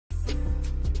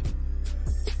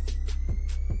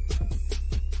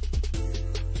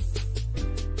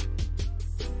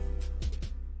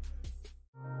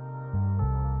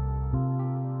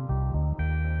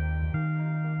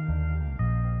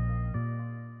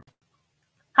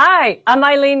Hi, I'm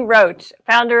Eileen Roche,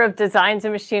 founder of Designs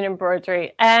and Machine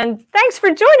Embroidery, and thanks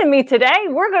for joining me today.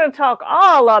 We're going to talk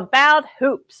all about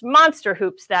hoops, monster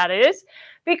hoops that is,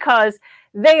 because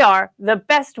they are the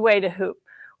best way to hoop.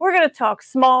 We're going to talk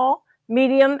small,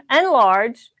 medium, and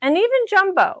large, and even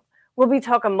jumbo. We'll be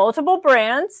talking multiple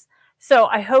brands, so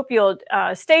I hope you'll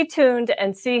stay tuned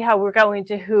and see how we're going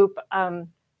to hoop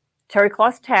terry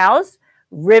cloth towels,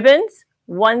 ribbons,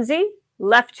 onesie,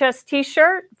 left chest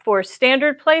t-shirt for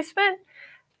standard placement,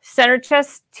 center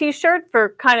chest t-shirt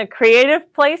for kind of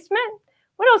creative placement.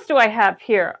 What else do I have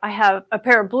here? I have a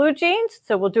pair of blue jeans,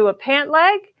 so we'll do a pant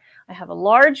leg. I have a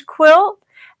large quilt,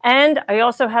 and I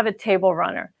also have a table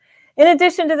runner. In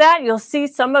addition to that, you'll see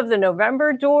some of the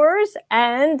November doors,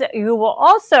 and you will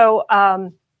also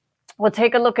we'll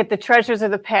take a look at the treasures of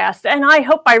the past, and I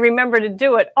hope I remember to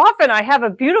do it. Often I have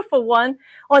a beautiful one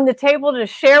on the table to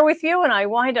share with you, and I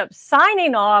wind up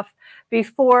signing off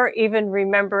before even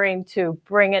remembering to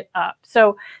bring it up.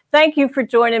 So thank you for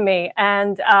joining me.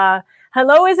 And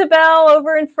hello, Isabel,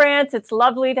 over in France. It's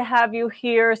lovely to have you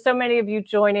here. So many of you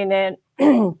joining in.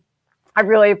 I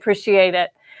really appreciate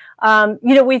it.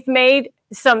 We've made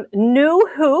some new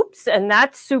hoops, and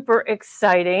that's super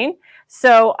exciting.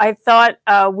 So I thought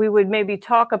we would maybe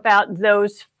talk about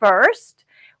those first.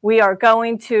 We are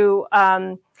going to,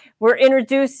 we're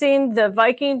introducing the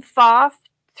Viking Foff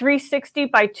 360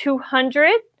 by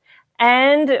 200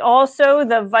 and also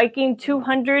the Viking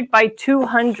 200 by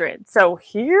 200. So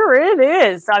here it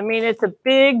is. I mean, it's a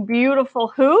big, beautiful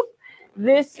hoop.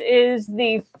 This is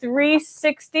the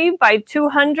 360 by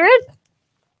 200.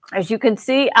 As you can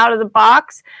see out of the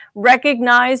box,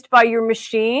 recognized by your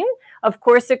machine. Of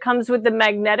course, it comes with the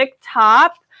magnetic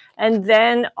top and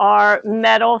then our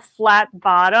metal flat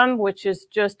bottom, which is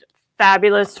just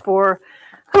fabulous for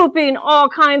hooping all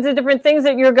kinds of different things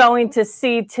that you're going to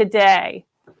see today.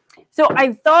 So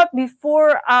I thought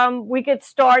before we get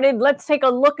started, let's take a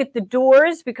look at the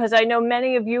doors, because I know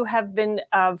many of you have been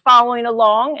following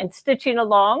along and stitching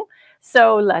along.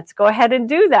 So let's go ahead and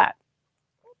do that.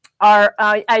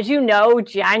 As you know,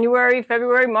 January,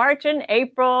 February, March, and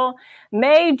April,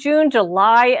 May, June,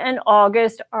 July, and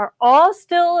August are all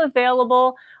still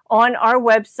available on our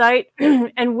website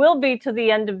and will be to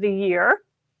the end of the year.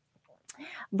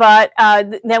 But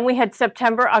then we had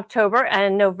September, October,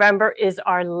 and November is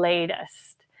our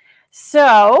latest.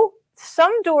 So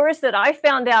some doors that I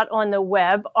found out on the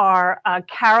web are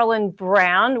Carolyn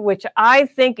Brown, which I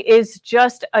think is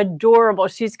just adorable.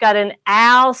 She's got an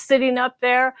owl sitting up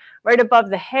there right above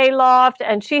the hayloft,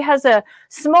 and she has a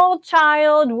small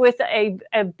child with a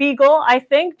beagle, I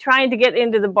think, trying to get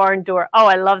into the barn door. Oh,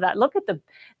 I love that. Look at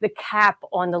the cap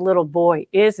on the little boy.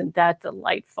 Isn't that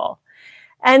delightful?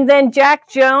 And then Jack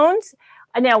Jones.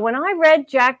 Now, when I read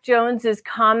Jack Jones's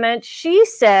comment, she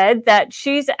said that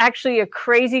she's actually a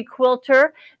crazy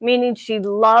quilter, meaning she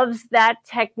loves that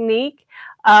technique,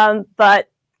 but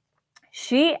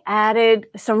she added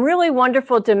some really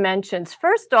wonderful dimensions.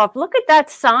 First off, look at that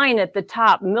sign at the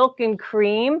top, milk and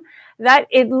cream. That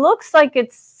it looks like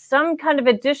it's some kind of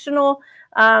additional,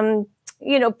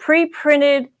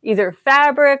 pre-printed either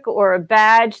fabric or a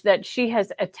badge that she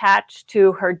has attached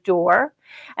to her door.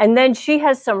 And then she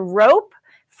has some rope,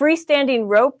 freestanding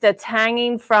rope that's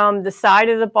hanging from the side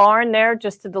of the barn there,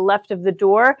 just to the left of the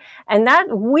door. And that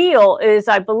wheel is,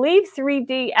 I believe,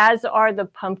 3D, as are the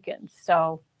pumpkins.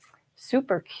 So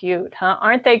super cute, huh?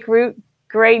 Aren't they great?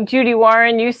 Judy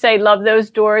Warren, you say love those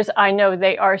doors. I know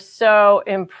they are so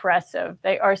impressive.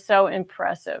 They are so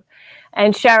impressive.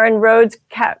 And Sharon Rhodes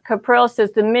Capril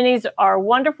says the minis are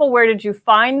wonderful. Where did you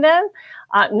find them?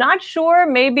 Not sure.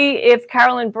 Maybe if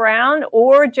Carolyn Brown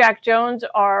or Jack Jones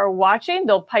are watching,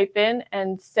 they'll pipe in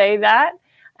and say that.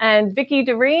 And Vicki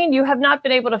Doreen, you have not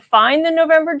been able to find the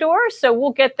November door, so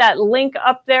we'll get that link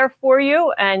up there for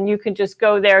you, and you can just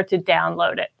go there to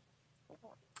download it.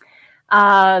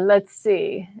 Let's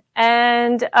see.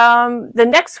 And the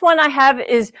next one I have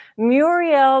is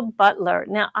Muriel Butler.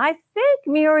 Now, I think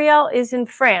Muriel is in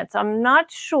France. I'm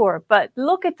not sure, but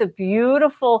look at the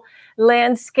beautiful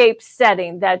landscape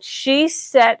setting that she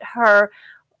set her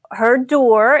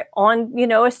door on,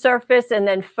 a surface, and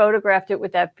then photographed it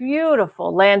with that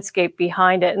beautiful landscape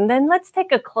behind it. And then let's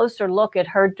take a closer look at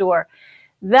her door.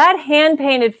 That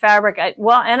hand-painted fabric,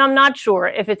 and I'm not sure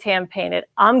if it's hand-painted.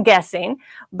 I'm guessing,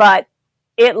 but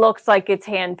it looks like it's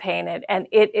hand-painted, and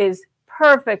it is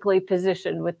perfectly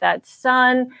positioned with that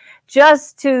sun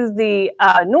just to the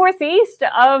northeast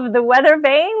of the weather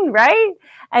vane, right?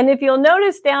 And if you'll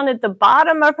notice down at the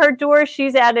bottom of her door,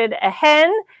 she's added a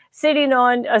hen sitting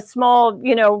on a small,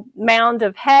 mound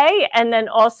of hay, and then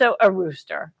also a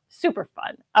rooster. Super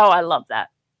fun. Oh, I love that.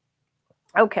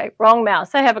 Okay, wrong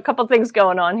mouse. I have a couple things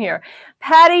going on here.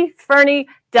 Patty Fernie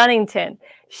Dunnington.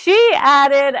 She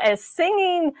added a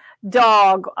singing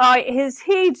dog. Is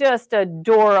he just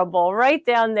adorable? Right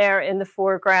down there in the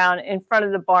foreground in front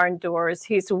of the barn doors.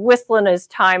 He's whistling his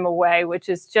time away, which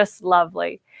is just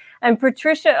lovely. And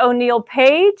Patricia O'Neill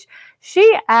Page,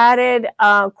 she added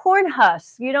corn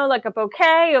husks, you know, like a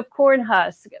bouquet of corn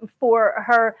husks for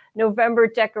her November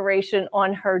decoration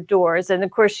on her doors. And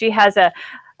of course, she has a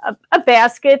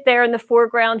basket there in the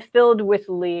foreground filled with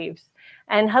leaves.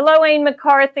 And hello, Anne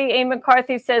McCarthy. Anne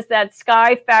McCarthy says that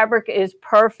sky fabric is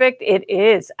perfect. It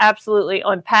is, absolutely,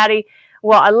 on Patty.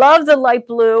 Well, I love the light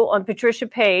blue on Patricia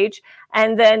Page,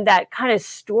 and then that kind of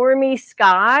stormy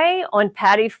sky on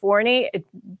Patty Forney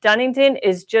Dunnington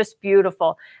is just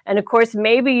beautiful. And of course,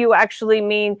 maybe you actually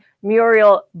mean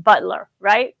Muriel Butler,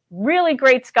 right? Really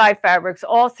great sky fabrics,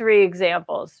 all three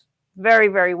examples. Very,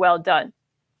 very well done.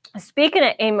 Speaking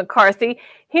of Anne McCarthy,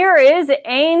 here is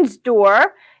Anne's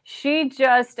door. She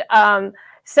just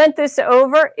sent this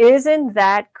over. Isn't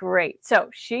that great? So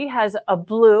she has a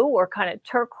blue or kind of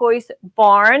turquoise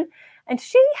barn, and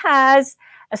she has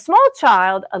a small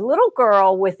child, a little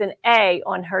girl with an A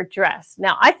on her dress.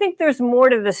 Now, I think there's more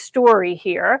to the story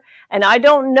here, and I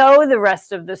don't know the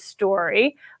rest of the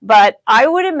story, but I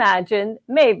would imagine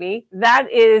maybe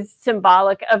that is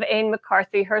symbolic of Anne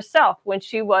McCarthy herself when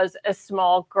she was a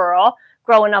small girl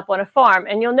growing up on a farm.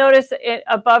 And you'll notice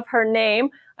above her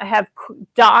name, I have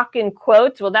Doc in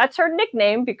quotes. Well, that's her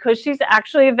nickname because she's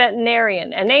actually a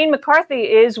veterinarian. And Anne McCarthy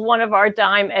is one of our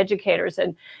dime educators.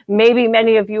 And maybe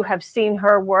many of you have seen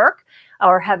her work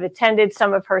or have attended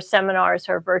some of her seminars,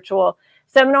 her virtual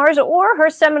seminars, or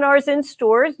her seminars in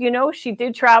stores. You know, she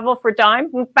did travel for dime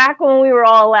back when we were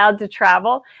all allowed to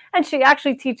travel. And she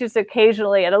actually teaches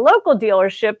occasionally at a local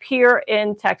dealership here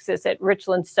in Texas at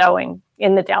Richland Sewing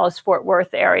in the Dallas-Fort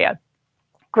Worth area.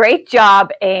 Great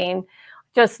job, Anne.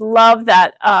 Just love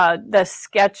that the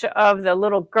sketch of the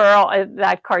little girl,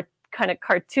 that kind of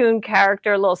cartoon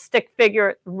character, little stick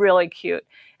figure, really cute.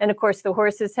 And of course, the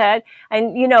horse's head.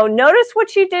 And, you know, notice what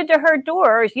she did to her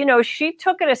door. You know, she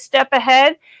took it a step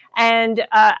ahead and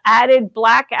added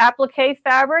black applique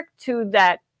fabric to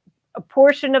that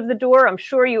portion of the door. I'm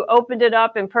sure you opened it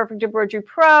up in Perfect Embroidery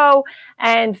Pro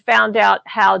and found out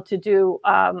how to do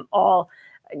all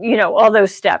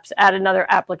those steps, add another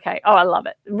applique. Oh, I love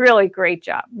it. Really great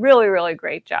job. Really, really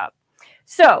great job.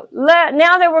 So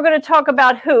now that we're going to talk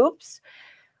about hoops,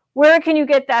 where can you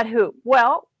get that hoop?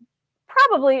 Well,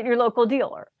 probably at your local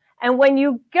dealer. And when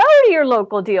you go to your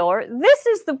local dealer, this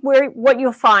is what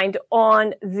you'll find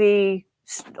on the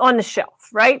shelf,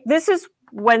 right? This is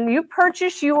when you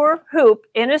purchase your hoop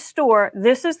in a store,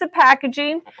 this is the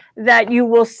packaging that you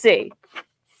will see.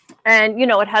 And, you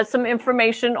know, it has some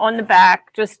information on the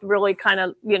back, just really kind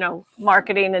of, you know,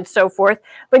 marketing and so forth.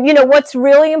 But, you know, what's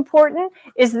really important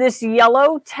is this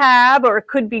yellow tab, or it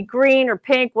could be green or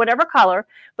pink, whatever color,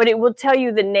 but it will tell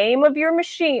you the name of your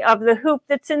machine, of the hoop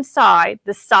that's inside,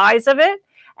 the size of it.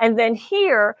 And then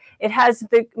here it has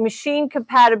the machine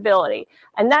compatibility.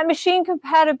 And that machine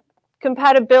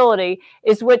compatibility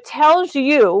is what tells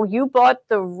you bought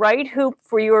the right hoop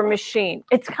for your machine.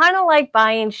 It's kind of like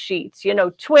buying sheets, you know,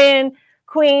 twin,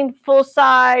 queen, full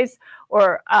size,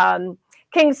 or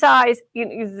king size.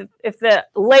 If the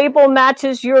label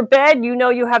matches your bed, you know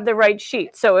you have the right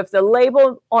sheet. So if the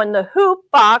label on the hoop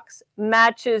box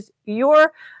matches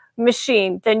your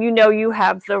machine, then you know you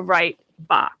have the right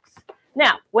box.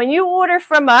 Now, when you order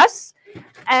from us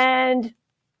and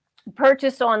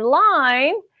purchase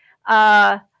online,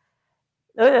 wrong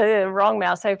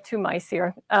mouse. I have two mice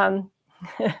here. I'm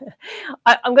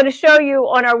going to show you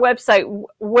on our website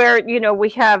where, you know, we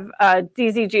have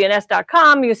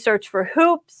dzgns.com. You search for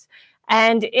hoops,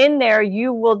 and in there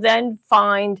you will then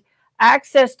find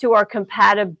access to our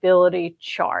compatibility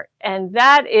chart. And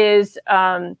that is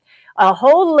a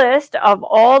whole list of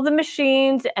all the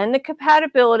machines and the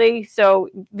compatibility. So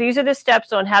these are the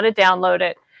steps on how to download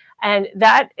it. And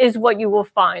that is what you will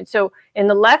find. So in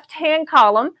the left-hand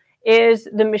column is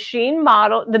the machine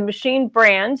model, the machine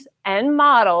brands and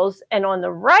models. And on the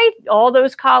right, all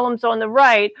those columns on the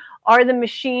right are the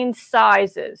machine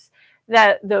sizes.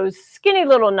 That those skinny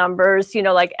little numbers, you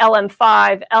know, like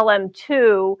LM5,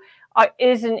 LM2,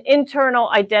 is an internal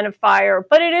identifier,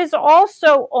 but it is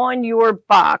also on your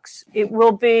box. It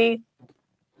will be,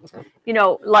 you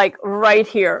know, like right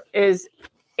here is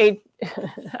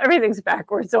everything's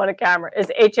backwards on a camera,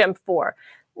 is HM4.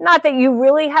 Not that you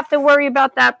really have to worry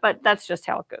about that, but that's just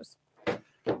how it goes.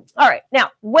 All right.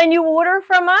 Now, when you order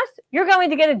from us, you're going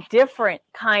to get a different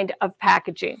kind of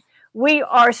packaging. we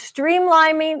are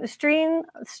streamlining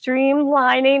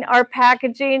our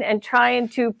packaging and trying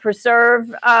to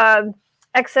preserve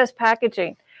excess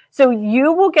packaging. So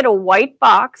you will get a white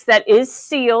box that is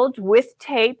sealed with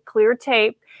tape, clear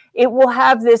tape. It will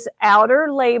have this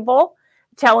outer label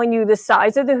telling you the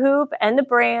size of the hoop and the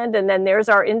brand, and then there's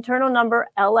our internal number,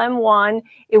 LM1.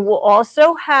 It will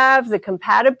also have the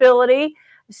compatibility,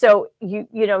 so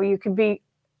you can be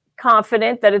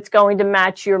confident that it's going to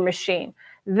match your machine.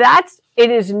 It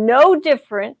is no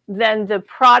different than the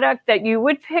product that you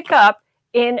would pick up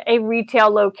in a retail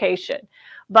location.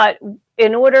 But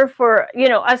in order for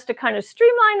us to kind of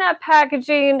streamline that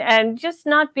packaging and just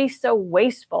not be so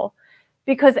wasteful,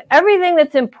 because everything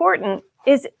that's important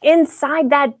is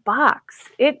inside that box.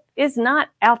 It is not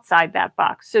outside that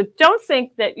box. So don't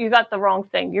think that you got the wrong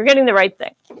thing. You're getting the right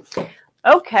thing.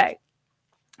 Okay,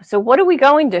 so what are we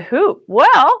going to hoop?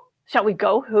 Well, shall we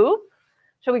go hoop?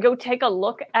 Shall we go take a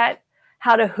look at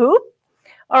how to hoop?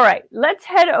 All right, let's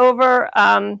head over.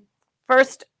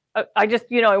 First, I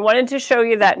wanted to show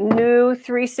you that new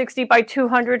 360 by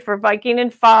 200 for Viking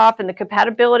and FOP, and the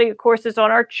compatibility, of course, is on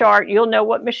our chart. You'll know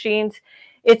what machines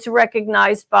it's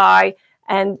recognized by,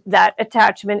 and that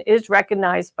attachment is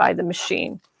recognized by the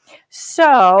machine.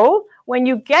 So when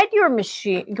you get your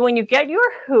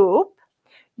hoop,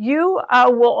 you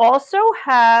will also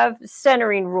have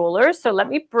centering rulers. So let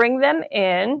me bring them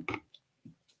in.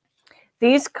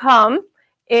 These come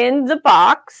in the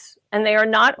box, and they are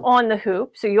not on the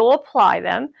hoop, so you'll apply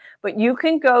them. But you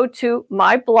can go to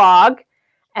my blog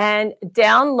and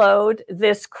download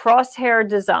this crosshair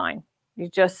design. You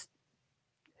just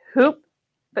hoop,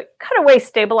 but cutaway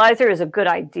stabilizer is a good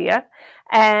idea.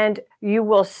 And you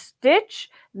will stitch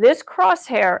this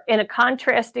crosshair in a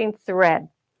contrasting thread.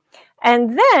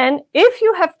 And then if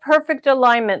you have perfect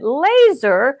alignment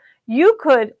laser, you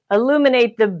could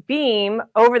illuminate the beam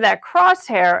over that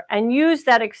crosshair and use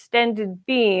that extended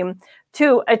beam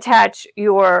to attach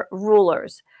your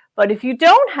rulers. But if you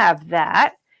don't have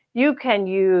that, you can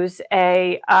use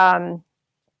a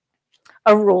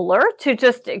ruler to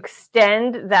just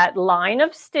extend that line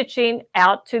of stitching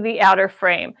out to the outer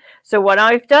frame. So what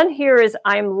I've done here is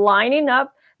I'm lining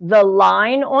up the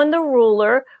line on the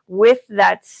ruler with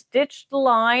that stitched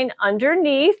line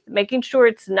underneath, making sure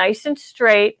it's nice and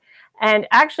straight. And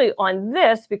actually on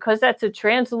this, because that's a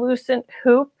translucent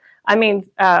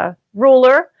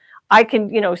ruler, I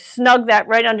can, snug that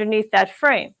right underneath that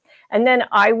frame. And then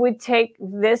I would take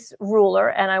this ruler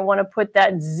and I want to put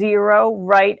that 0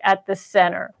 right at the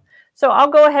center. So I'll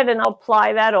go ahead and I'll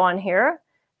apply that on here.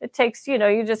 It takes,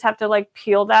 you just have to like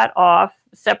peel that off,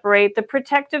 separate the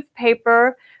protective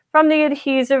paper from the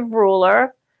adhesive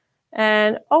ruler.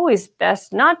 And always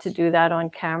best not to do that on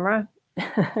camera,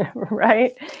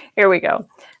 right? Here we go.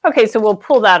 Okay, so we'll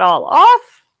pull that all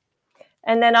off.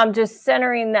 And then I'm just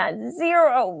centering that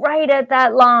 0 right at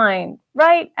that line,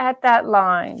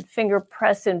 Finger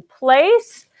press in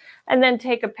place, and then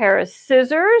take a pair of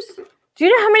scissors. Do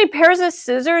you know how many pairs of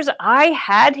scissors I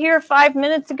had here 5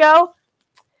 minutes ago?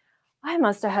 I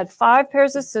must have had 5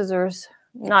 pairs of scissors.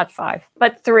 Not 5,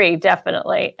 but 3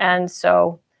 definitely. And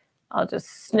so I'll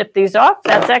just snip these off.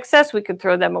 That's excess. We could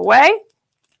throw them away.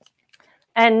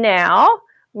 And now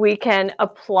we can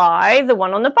apply the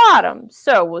one on the bottom.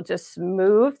 So we'll just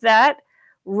move that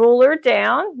ruler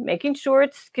down, making sure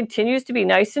it continues to be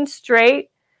nice and straight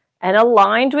and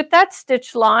aligned with that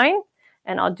stitch line.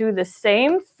 And I'll do the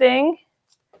same thing.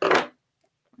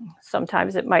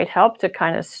 Sometimes it might help to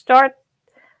kind of start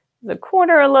the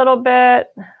corner a little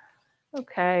bit.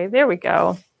 Okay, there we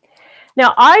go.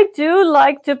 Now I do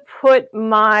like to put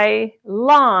my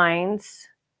lines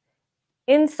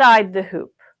inside the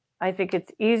hoop. I think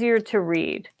it's easier to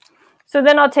read. So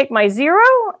then I'll take my 0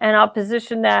 and I'll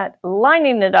position that,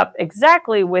 lining it up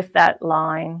exactly with that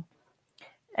line,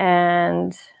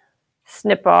 and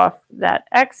snip off that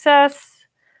excess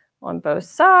on both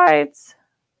sides.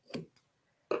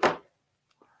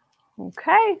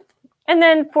 Okay, and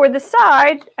then for the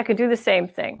side, I could do the same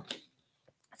thing.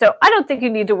 So I don't think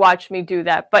you need to watch me do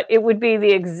that, but it would be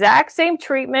the exact same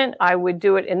treatment. I would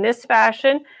do it in this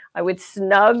fashion. I would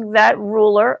snug that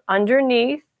ruler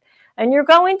underneath, and you're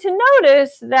going to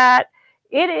notice that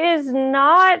it is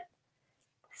not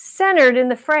centered in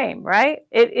the frame, right?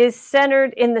 It is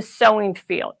centered in the sewing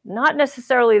field, not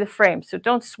necessarily the frame. So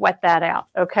don't sweat that out,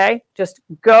 okay? Just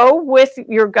go with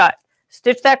your gut.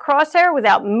 Stitch that crosshair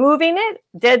without moving it.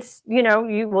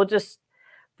 You will just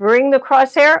bring the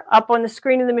crosshair up on the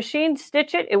screen of the machine,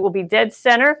 stitch it. It will be dead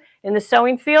center in the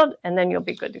sewing field, and then you'll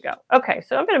be good to go. Okay,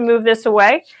 so I'm going to move this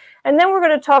away, and then we're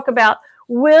going to talk about,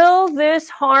 will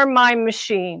this harm my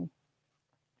machine?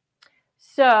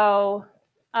 So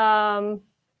I'm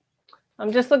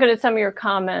just looking at some of your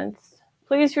comments.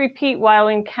 Please repeat while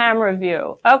in camera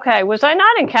view. Okay, was I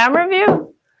not in camera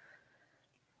view?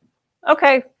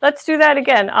 Okay, let's do that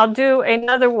again. I'll do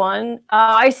another one.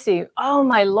 I see. Oh,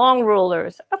 my long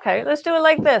rulers. Okay, let's do it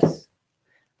like this.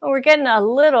 Oh, we're getting a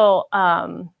little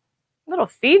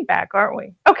feedback, aren't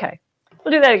we? Okay,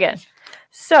 we'll do that again.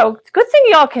 So it's a good thing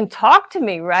y'all can talk to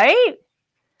me, right?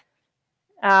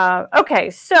 Okay,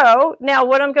 so now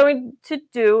what I'm going to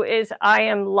do is I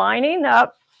am lining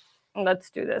up.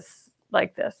 Let's do this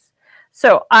like this.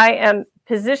 So I am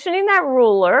positioning that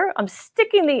ruler. I'm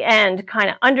sticking the end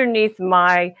kind of underneath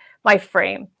my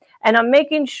frame. And I'm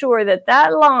making sure that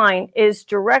that line is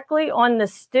directly on the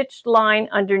stitched line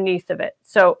underneath of it.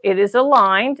 So it is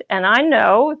aligned, and I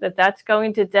know that that's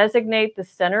going to designate the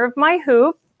center of my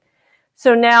hoop.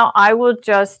 So now I will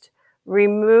just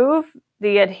remove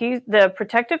the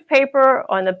protective paper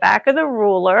on the back of the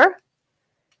ruler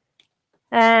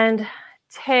and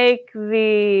take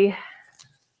the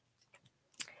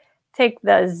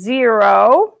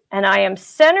 0, and I am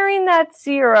centering that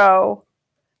 0,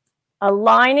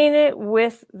 aligning it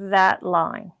with that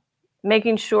line,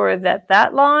 making sure that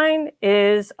that line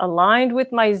is aligned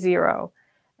with my 0.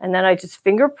 And then I just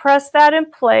finger press that in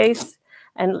place.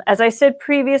 And as I said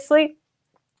previously,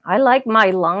 I like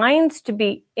my lines to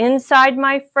be inside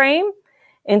my frame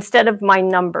instead of my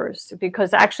numbers,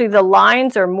 because actually the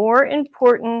lines are more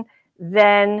important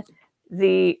than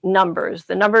the numbers.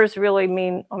 The numbers really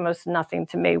mean almost nothing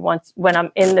to me when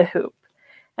I'm in the hoop.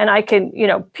 And I can,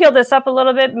 peel this up a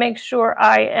little bit, make sure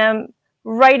I am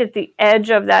right at the edge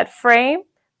of that frame,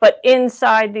 but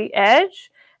inside the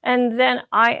edge. And then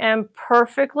I am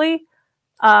perfectly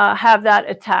have that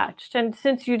attached. And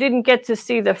since you didn't get to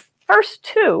see the first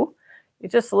two, you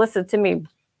just listened to me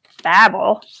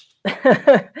babble.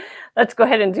 Let's go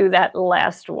ahead and do that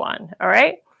last one. All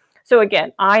right. So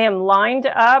again, I am lined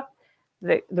up.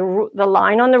 The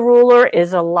line on the ruler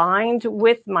is aligned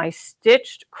with my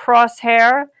stitched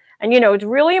crosshair. And it's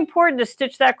really important to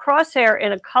stitch that crosshair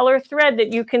in a color thread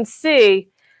that you can see.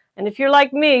 And if you're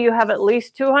like me, you have at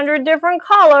least 200 different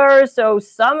colors, so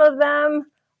some of them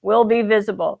will be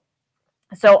visible.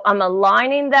 So I'm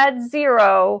aligning that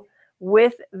 0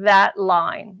 with that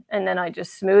line. And then I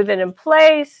just smooth it in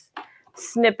place,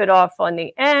 snip it off on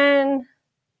the end,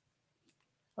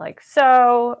 like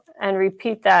so, and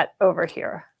repeat that over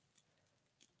here.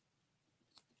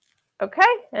 Okay,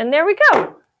 and there we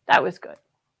go. That was good.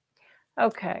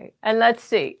 Okay, and let's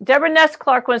see. Deborah Ness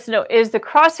Clark wants to know, is the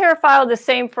crosshair file the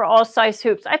same for all size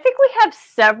hoops? I think we have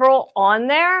several on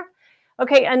there.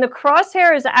 Okay, and the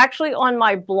crosshair is actually on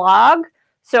my blog.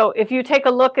 So if you take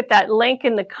a look at that link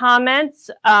in the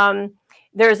comments,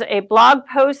 there's a blog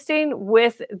posting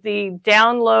with the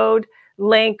download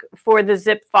link for the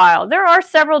zip file. There are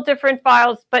several different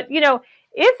files, but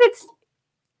if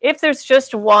there's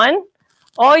just one,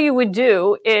 all you would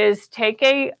do is take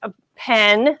a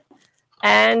pen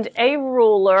and a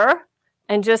ruler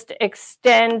and just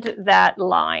extend that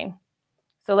line.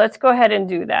 So let's go ahead and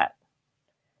do that.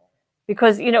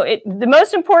 Because, the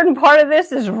most important part of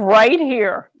this is right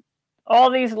here. All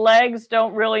these legs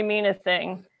don't really mean a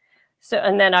thing. So,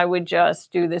 and then I would just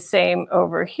do the same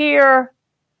over here,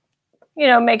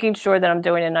 making sure that I'm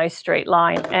doing a nice straight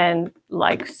line and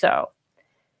like so.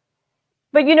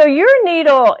 But, your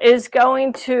needle is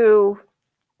going to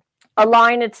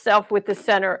align itself with the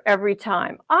center every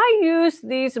time. I use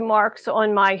these marks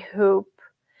on my hoop.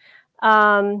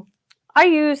 I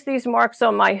use these marks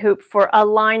on my hoop for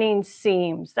aligning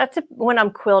seams. That's when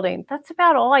I'm quilting. That's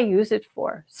about all I use it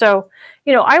for. So,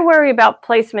 I worry about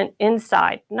placement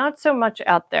inside, not so much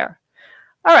out there.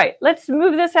 All right, let's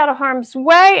move this out of harm's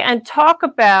way and talk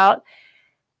about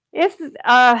if,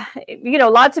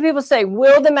 lots of people say,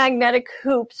 will the magnetic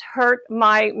hoops hurt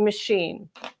my machine?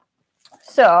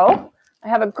 So I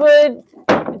have a good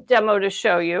demo to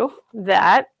show you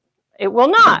that it will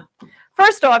not.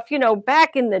 First off,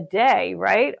 back in the day,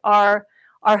 right, our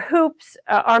hoops,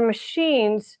 our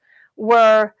machines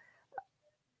were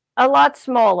a lot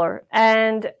smaller,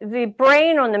 and the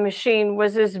brain on the machine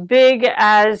was as big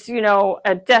as,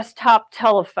 a desktop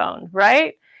telephone,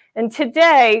 right? And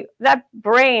today, that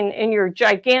brain in your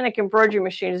gigantic embroidery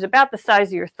machine is about the size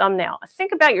of your thumbnail.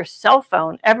 Think about your cell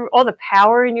phone. All the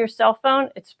power in your cell phone,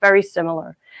 it's very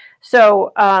similar.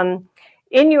 So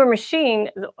in your machine,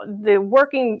 the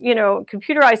working,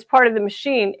 computerized part of the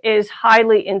machine is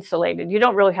highly insulated. You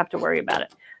don't really have to worry about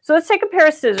it. So let's take a pair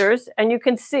of scissors, and you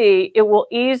can see it will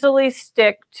easily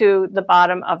stick to the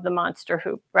bottom of the monster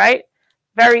hoop, right?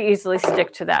 Very easily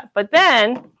stick to that. But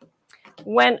then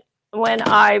when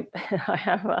I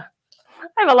have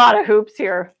I have a lot of hoops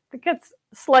here. It gets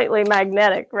slightly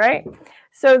magnetic, right?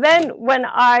 So then when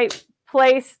I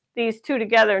place these two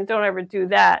together, and don't ever do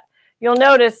that, you'll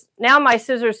notice now my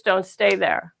scissors don't stay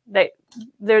there.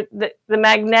 The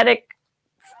magnetic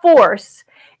force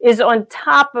is on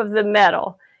top of the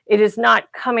metal. It is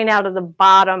not coming out of the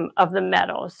bottom of the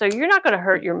metal. So you're not going to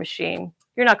hurt your machine.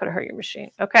 You're not going to hurt your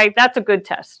machine. Okay, that's a good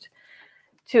test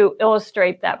to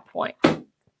illustrate that point.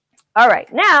 All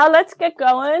right, now let's get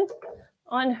going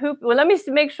on hoop. Well, let me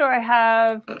make sure I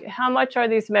have, how much are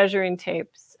these measuring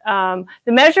tapes? The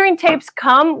measuring tapes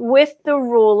come with the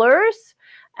rulers.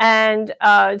 And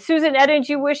Susan Eddings,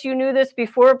 you wish you knew this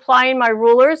before applying my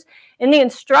rulers. In the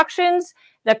instructions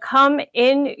that come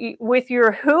in with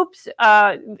your hoops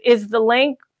is the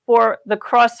link for the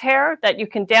crosshair that you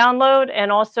can download,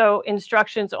 and also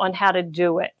instructions on how to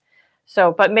do it.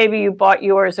 So, but maybe you bought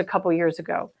yours a couple years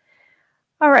ago.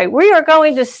 All right, we are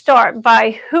going to start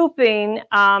by hooping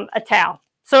a towel.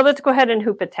 So let's go ahead and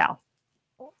hoop a towel.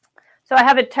 So I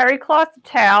have a terry cloth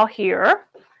towel here,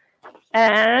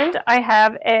 and I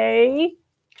have a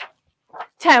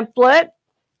template,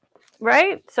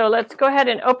 right? So let's go ahead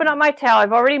and open up my towel.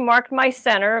 I've already marked my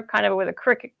center kind of with a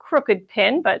crooked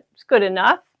pin, but it's good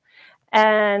enough.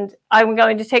 And I'm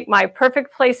going to take my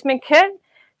perfect placement kit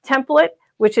template,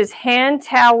 which is hand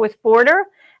towel with border,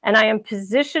 and I am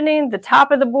positioning the top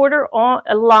of the border on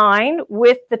a line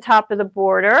with the top of the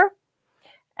border.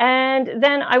 And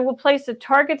then I will place a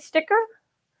target sticker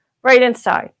right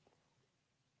inside,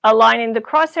 aligning the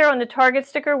crosshair on the target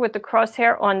sticker with the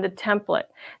crosshair on the template.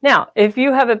 Now, if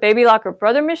you have a Baby Lock or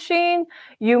Brother machine,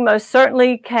 you most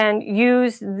certainly can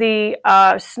use the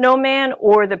snowman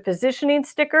or the positioning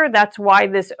sticker. That's why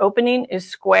this opening is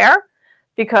square,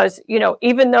 because, you know,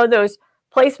 even though those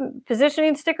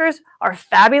positioning stickers are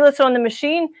fabulous on the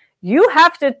machine, you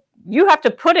have to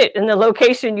put it in the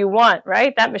location you want,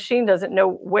 right? That machine doesn't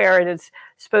know where it is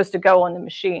supposed to go on the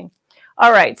machine.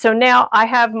 All right, so now I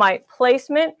have my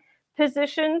placement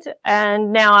positioned,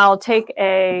 and now I'll take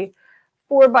a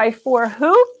 4x4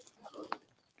 hoop,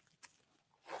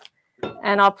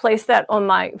 and I'll place that on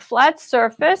my flat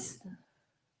surface,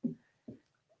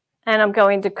 and I'm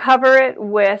going to cover it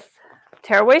with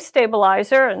tearaway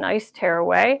stabilizer, a nice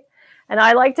tearaway, and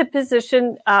I like to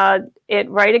position it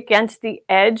right against the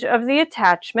edge of the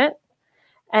attachment,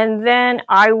 and then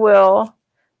I will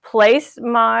place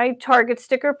my target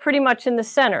sticker pretty much in the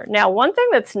center. Now, one thing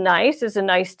that's nice is a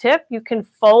nice tip. You can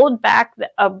fold back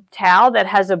a towel that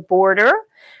has a border,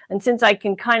 and since I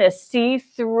can kind of see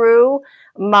through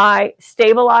my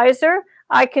stabilizer,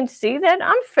 I can see that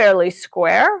I'm fairly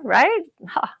square, right?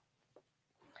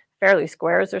 Fairly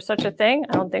square, is there such a thing?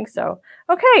 I don't think so.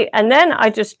 Okay, and then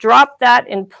I just drop that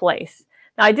in place.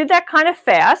 Now, I did that kind of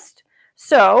fast,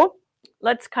 so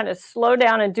let's kind of slow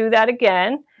down and do that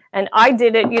again. And I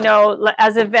did it, you know,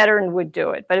 as a veteran would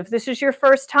do it. But if this is your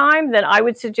first time, then I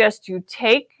would suggest you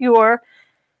take your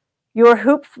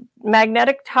hoop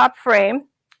magnetic top frame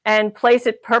and place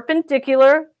it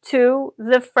perpendicular to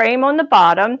the frame on the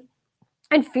bottom,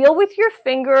 and feel with your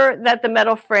finger that the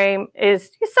metal frame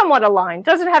is somewhat aligned.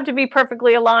 Doesn't have to be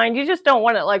perfectly aligned. You just don't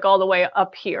want it like all the way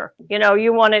up here. You know,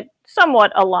 you want it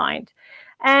somewhat aligned.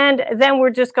 And then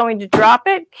we're just going to drop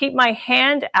it, keep my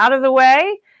hand out of the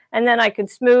way, and then I can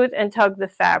smooth and tug the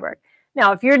fabric.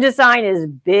 Now, if your design is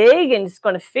big and it's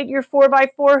going to fit your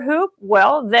 4x4 hoop,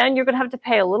 well, then you're going to have to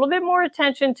pay a little bit more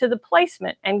attention to the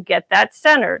placement and get that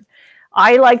centered.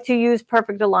 I like to use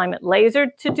Perfect Alignment Laser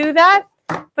to do that,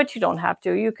 but you don't have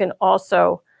to. You can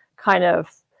also kind of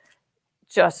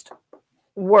just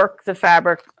work the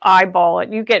fabric, eyeball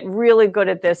it. You get really good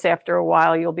at this after a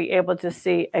while. You'll be able to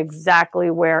see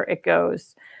exactly where it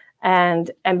goes.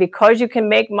 And because you can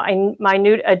make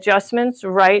minute adjustments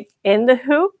right in the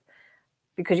hoop,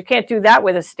 because you can't do that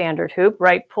with a standard hoop,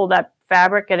 right? Pull that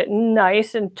fabric, get it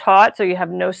nice and taut so you have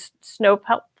no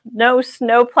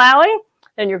snow plowing,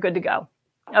 then you're good to go.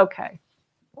 Okay.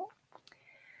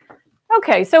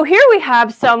 Okay, so here we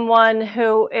have someone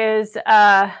who is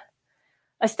a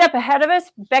step ahead of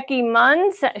us, Becky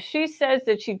Munns. She says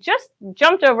that she just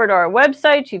jumped over to our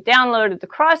website. She downloaded the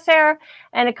crosshair,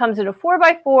 and it comes in a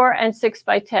 4x4 and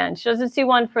 6x10. She doesn't see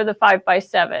one for the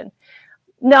 5x7.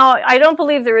 No, I don't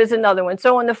believe there is another one.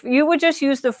 So you would just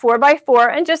use the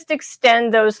 4x4 and just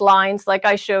extend those lines like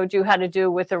I showed you how to do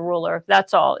with a ruler.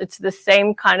 That's all. It's the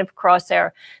same kind of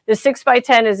crosshair. The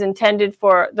 6x10 is intended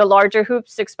for the larger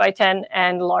hoops, 6x10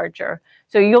 and larger.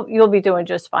 So you'll be doing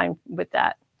just fine with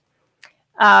that.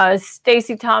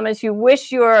 Stacy Thomas, you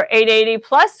wish your 880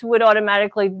 Plus would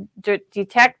automatically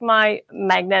detect my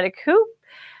magnetic hoop.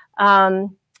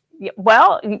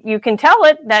 Well, you can tell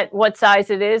it that what size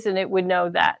it is, and it would know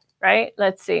that, right?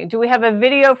 Let's see. Do we have a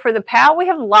video for the PAL? We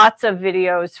have lots of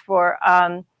videos for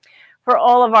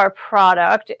all of our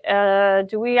product.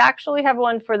 Do we actually have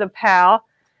one for the PAL?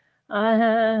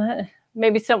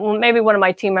 Maybe one of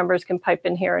my team members can pipe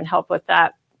in here and help with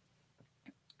that.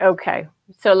 Okay,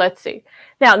 so let's see.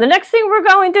 Now, the next thing we're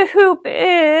going to hoop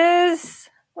is,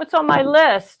 what's on my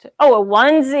list? Oh, a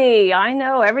onesie. I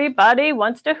know everybody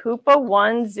wants to hoop a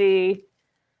onesie.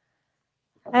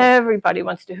 Everybody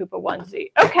wants to hoop a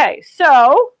onesie. Okay,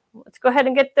 so let's go ahead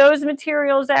and get those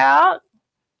materials out.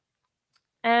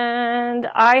 And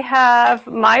I have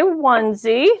my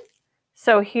onesie.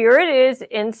 So here it is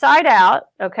inside out.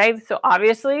 Okay, so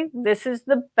obviously this is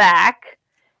the back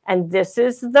and this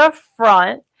is the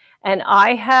front. And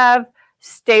I have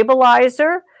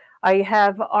stabilizer. I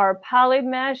have our poly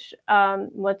mesh.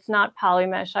 What's not poly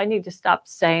mesh? I need to stop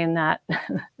saying that.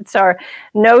 It's our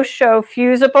no-show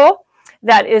fusible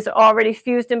that is already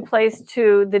fused in place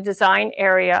to the design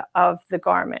area of the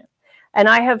garment. And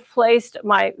I have placed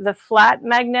the flat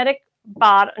metal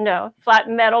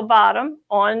bottom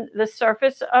on the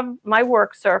surface of my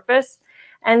work surface.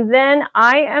 And then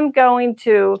I am going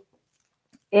to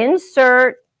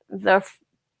insert the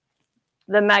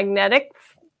magnetic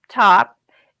top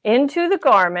into the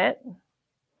garment.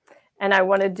 And I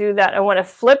want to do that. I want to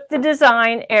flip the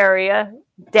design area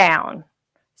down.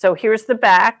 So here's the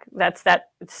back. That's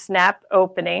that snap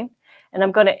opening. And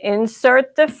I'm going to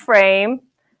insert the frame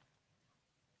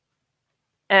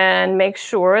and make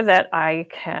sure that I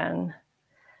can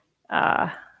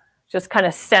just kind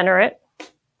of center it.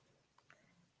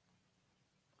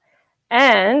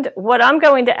 And what I'm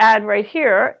going to add right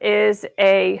here is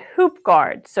a hoop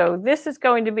guard. So this is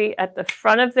going to be at the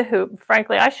front of the hoop.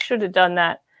 Frankly, I should have done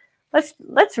that. Let's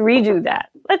redo that.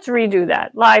 Let's redo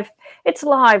that. Live. It's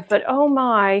live, but oh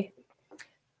my.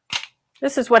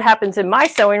 This is what happens in my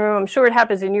sewing room. I'm sure it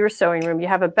happens in your sewing room. You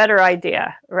have a better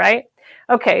idea, right?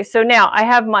 Okay, so now I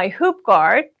have my hoop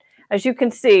guard. As you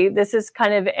can see, this is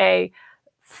kind of a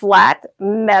flat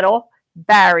metal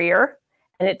barrier,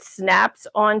 and it snaps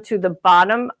onto the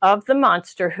bottom of the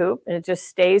monster hoop, and it just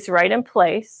stays right in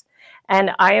place.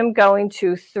 And I am going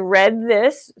to thread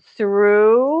this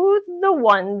through the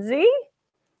onesie,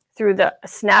 through the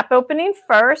snap opening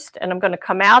first, and I'm going to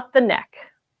come out the neck,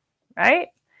 right?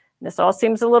 This all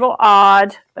seems a little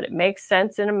odd, but it makes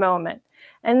sense in a moment.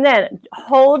 And then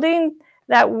holding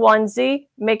that onesie,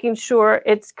 making sure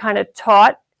it's kind of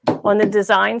taut on the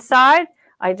design side,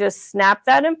 I just snap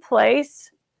that in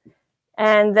place.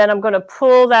 And then I'm going to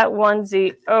pull that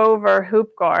onesie over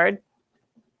hoop guard,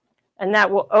 and that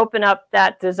will open up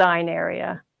that design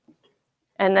area.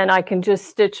 And then I can just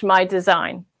stitch my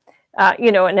design.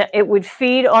 You know, and it would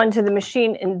feed onto the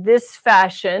machine in this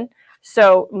fashion.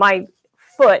 So my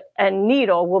foot and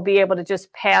needle will be able to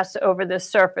just pass over this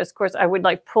surface. Of course, I would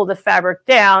like pull the fabric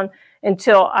down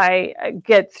until I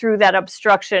get through that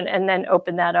obstruction and then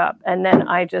open that up. And then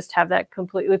I just have that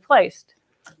completely placed.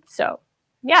 So,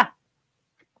 yeah.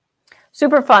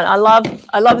 Super fun. I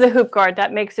love the hoop guard.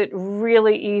 That makes it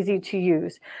really easy to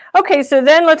use. Okay, so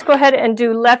then let's go ahead and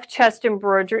do left chest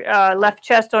embroidery, left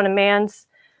chest on a man's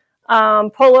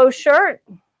polo shirt.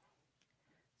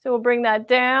 So we'll bring that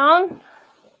down.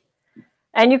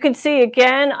 And you can see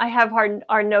again, I have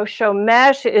our no-show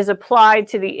mesh is applied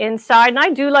to the inside. And I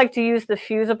do like to use the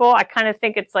fusible. I kind of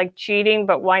think it's like cheating,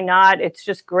 but why not? It's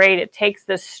just great. It takes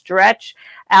the stretch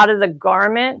out of the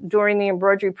garment during the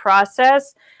embroidery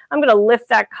process. I'm going to lift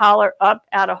that collar up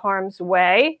out of harm's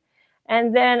way.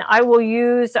 And then I will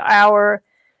use our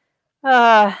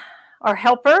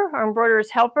helper, our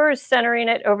embroiderer's helper, centering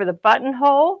it over the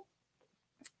buttonhole.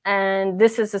 And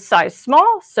this is a size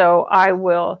small, so I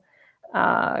will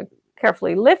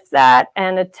carefully lift that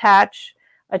and attach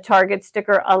a target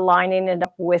sticker, aligning it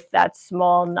up with that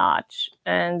small notch.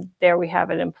 And there we have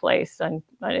it in place. I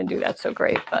didn't do that so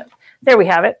great, but there we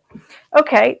have it.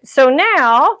 Okay, so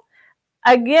now,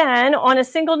 again, on a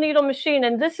single needle machine,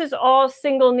 and this is all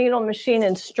single needle machine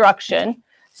instruction.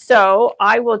 So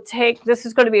I will take, this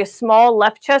is going to be a small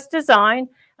left chest design.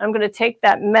 I'm going to take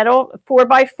that metal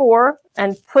 4x4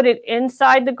 and put it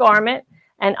inside the garment,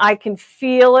 and I can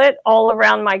feel it all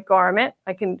around my garment.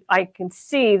 I can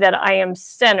see that I am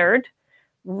centered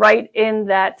right in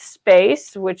that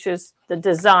space, which is the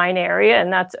design area,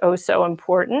 and that's oh so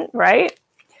important, right?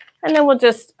 And then we'll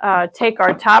just take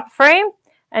our top frame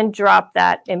and drop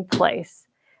that in place.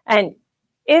 And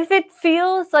if it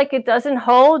feels like it doesn't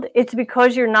hold, it's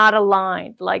because you're not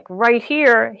aligned. Like right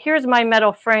here, here's my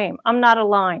metal frame. I'm not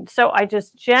aligned. So I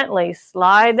just gently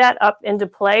slide that up into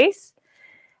place.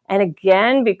 And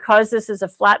again, because this is a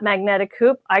flat magnetic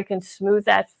hoop, I can smooth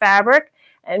that fabric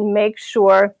and make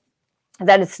sure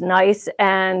that it's nice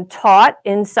and taut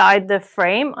inside the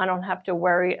frame. I don't have to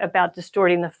worry about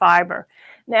distorting the fiber.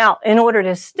 Now, in order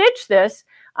to stitch this,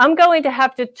 I'm going to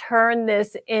have to turn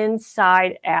this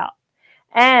inside out.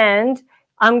 And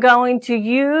I'm going to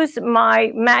use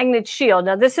my magnet shield.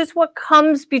 Now, this is what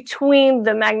comes between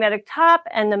the magnetic top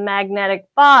and the magnetic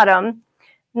bottom.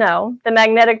 No, the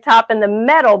magnetic top and the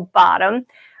metal bottom.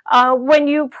 When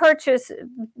you purchase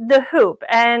the hoop,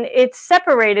 and it's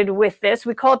separated with this,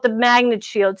 we call it the magnet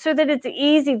shield, so that it's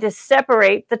easy to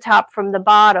separate the top from the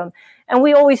bottom. And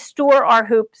we always store our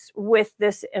hoops with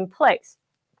this in place.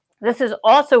 This is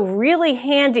also really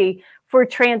handy for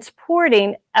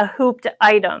transporting a hooped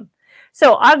item.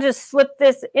 So I'll just slip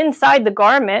this inside the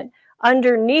garment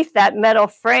underneath that metal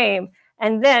frame.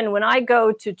 And then when I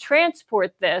go to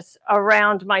transport this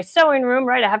around my sewing room,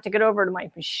 right, I have to get over to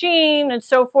my machine and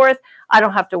so forth. I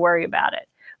don't have to worry about it.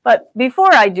 But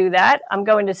before I do that, I'm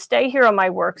going to stay here on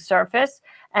my work surface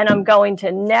and I'm going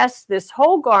to nest this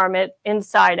whole garment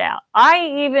inside out. I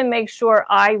even make sure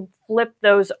I flip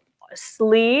those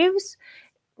sleeves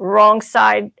wrong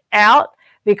side out,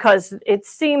 because it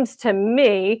seems to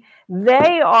me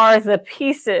they are the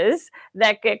pieces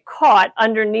that get caught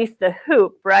underneath the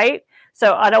hoop, right?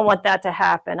 So I don't want that to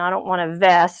happen. I don't want a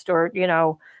vest or, you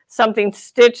know, something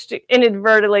stitched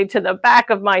inadvertently to the back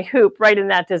of my hoop right in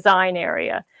that design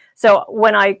area. So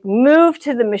when I move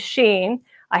to the machine,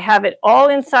 I have it all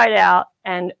inside out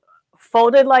and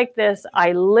folded like this.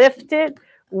 I lift it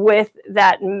with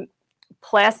that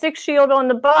plastic shield on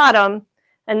the bottom,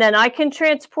 and then I can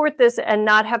transport this and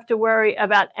not have to worry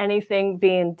about anything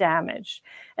being damaged.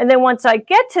 And then once I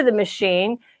get to the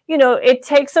machine, you know, it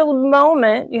takes a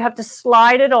moment. You have to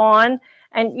slide it on,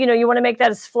 and, you know, you want to make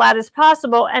that as flat as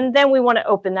possible. And then we want to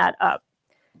open that up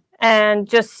and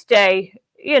just stay,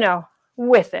 you know,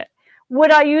 with it.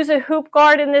 Would I use a hoop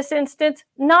guard in this instance?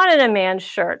 Not in a man's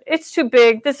shirt. It's too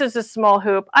big. This is a small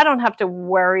hoop. I don't have to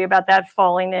worry about that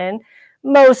falling in.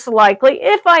 Most likely,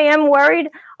 if I am worried,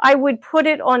 I would put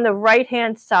it on the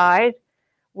right-hand side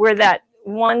where that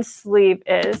one sleeve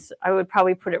is. I would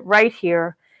probably put it right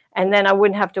here, and then I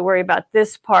wouldn't have to worry about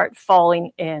this part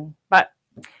falling in. But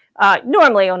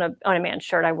normally on a man's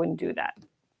shirt, I wouldn't do that.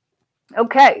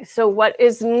 Okay, so what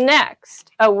is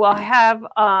next? We'll have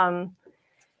a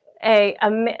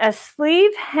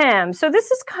sleeve hem. So this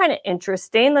is kind of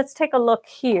interesting. Let's take a look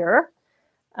here.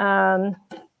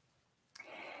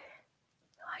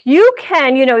 You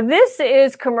can, you know, this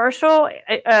is commercial,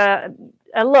 a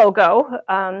logo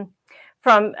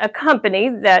from a company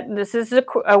that this is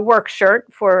a work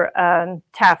shirt for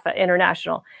Taffa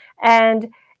International.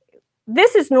 And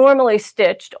this is normally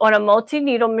stitched on a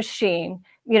multi-needle machine,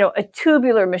 you know, a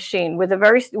tubular machine with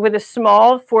a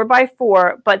small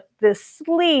 4x4, but the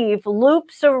sleeve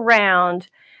loops around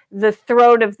the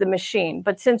throat of the machine.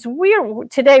 But since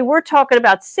today we're talking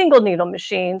about single needle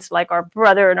machines like our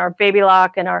Brother and our Baby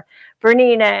Lock and our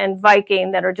Bernina and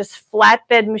Viking that are just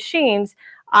flatbed machines,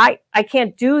 I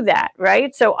can't do that,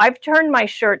 right? So I've turned my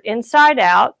shirt inside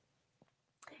out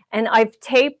and I've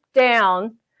taped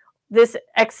down this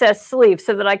excess sleeve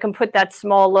so that I can put that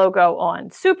small logo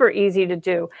on. Super easy to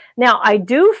do. Now I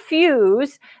do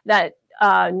fuse that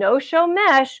no-show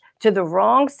mesh to the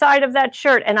wrong side of that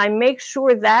shirt, and I make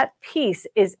sure that piece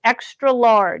is extra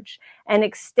large and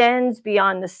extends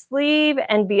beyond the sleeve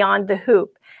and beyond the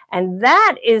hoop. And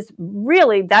that is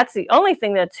really, that's the only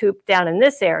thing that's hooped down in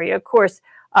this area. Of course,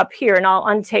 up here, and I'll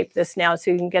untape this now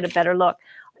so you can get a better look.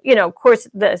 You know, of course,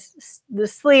 the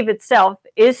sleeve itself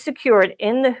is secured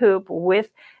in the hoop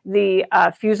with the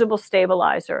fusible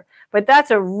stabilizer. But that's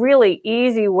a really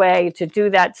easy way to do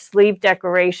that sleeve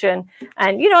decoration.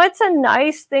 And, you know, it's a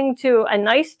nice thing a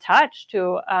nice touch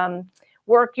to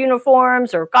work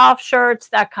uniforms or golf shirts,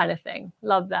 that kind of thing.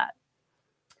 Love that.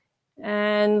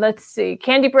 And let's see,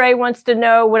 Candy Bray wants to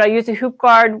know, would I use a hoop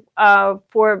guard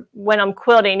for when I'm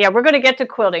quilting? Yeah, we're going to get to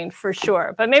quilting for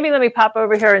sure. But maybe let me pop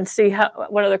over here and see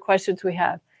what other questions we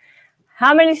have.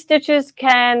 How many stitches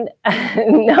can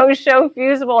no-show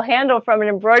fusible handle from an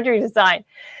embroidery design?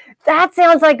 That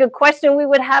sounds like a question we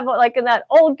would have like in that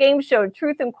old game show,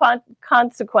 Truth and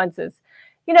Consequences.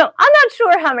 You know, I'm not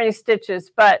sure how many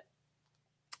stitches, but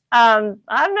I've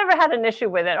never had an issue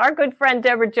with it. Our good friend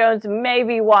Deborah Jones may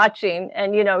be watching,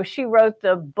 and you know, she wrote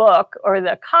the book or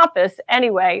the compass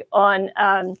anyway on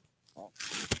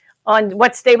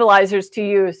what stabilizers to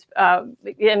use.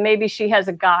 And maybe she has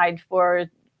a guide for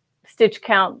stitch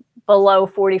count below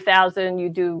 40,000. You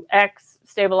do X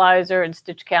stabilizer and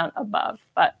stitch count above,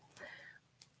 but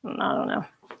I don't know.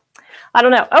 I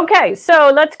don't know. Okay,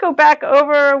 so let's go back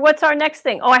over what's our next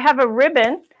thing. Oh, I have a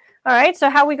ribbon. All right, so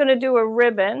how are we going to do a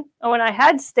ribbon? Oh, and I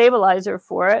had stabilizer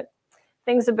for it.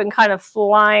 Things have been kind of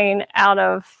flying out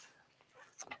of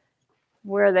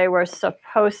where they were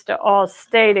supposed to all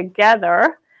stay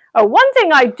together. Oh, one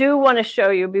thing I do want to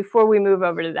show you before we move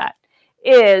over to that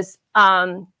is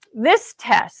this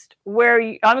test where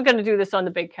I'm going to do this on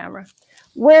the big camera,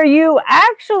 where you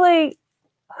actually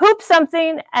hoop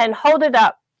something and hold it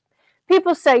up.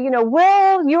 People say, you know,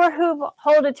 will your hoop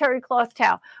hold a terry cloth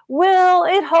towel? Will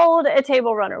it hold a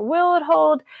table runner? Will it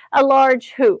hold a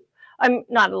large hoop?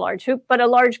 Not a large hoop, but a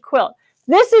large quilt.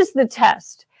 This is the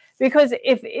test, because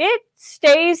if it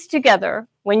stays together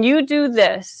when you do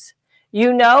this,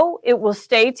 you know it will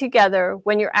stay together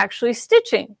when you're actually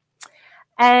stitching.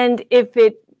 And if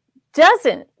it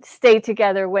doesn't stay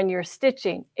together when you're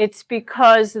stitching, it's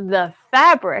because the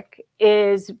fabric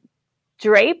is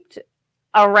draped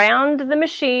around the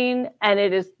machine and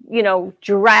it is, you know,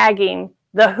 dragging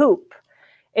the hoop.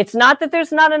 It's not that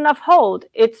there's not enough hold,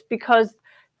 it's because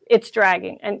it's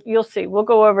dragging. And you'll see, we'll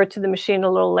go over to the machine a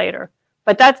little later.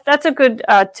 But that's a good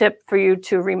tip for you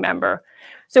to remember.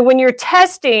 So when you're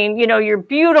testing, you know, your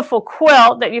beautiful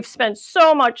quilt that you've spent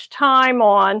so much time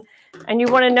on, and you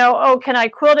want to know, oh, can I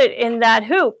quilt it in that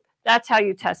hoop? That's how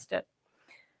you test it.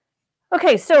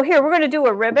 Okay, so here we're going to do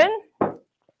a ribbon.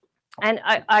 And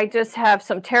I just have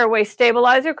some tearaway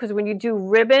stabilizer, because when you do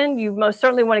ribbon, you most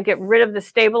certainly want to get rid of the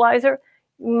stabilizer.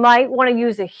 You might want to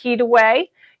use a heat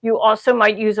away. You also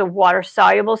might use a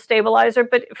water-soluble stabilizer,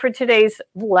 but for today's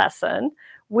lesson,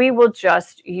 we will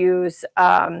just use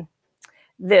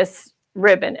this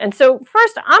ribbon. And so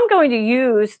first, I'm going to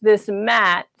use this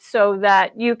mat so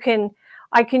that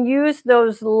I can use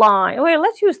those lines. Wait,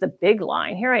 let's use the big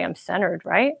line. Here I am centered,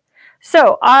 right?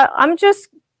 So I'm just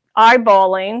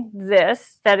eyeballing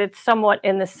this, that it's somewhat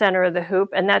in the center of the hoop,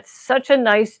 and that's such a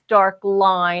nice dark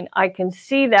line. I can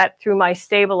see that through my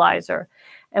stabilizer.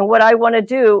 And what I want to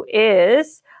do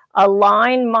is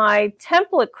align my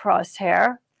template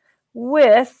crosshair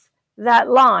with that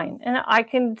line, and I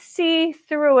can see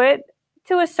through it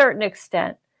to a certain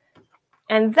extent,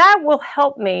 and that will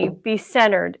help me be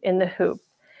centered in the hoop.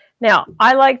 Now,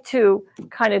 I like to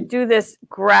kind of do this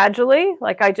gradually,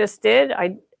 like I just did.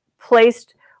 I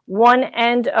placed one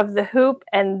end of the hoop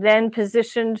and then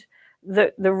positioned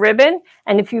the ribbon.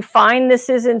 And if you find this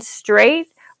isn't straight,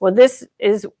 well, this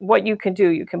is what you can do.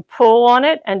 You can pull on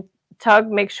it and tug,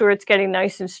 make sure it's getting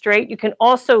nice and straight. You can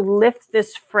also lift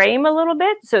this frame a little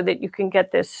bit so that you can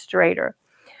get this straighter.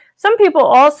 Some people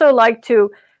also like to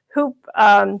hoop,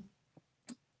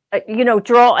 you know,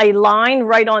 draw a line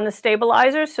right on the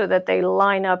stabilizer so that they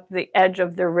line up the edge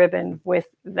of the ribbon with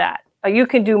that. You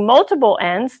can do multiple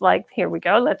ends, like here we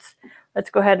go. Let's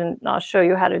go ahead and I'll show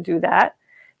you how to do that.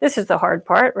 This is the hard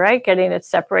part, right? Getting it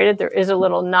separated. There is a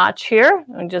little notch here,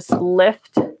 and just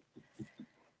lift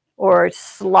or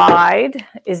slide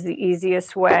is the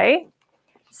easiest way.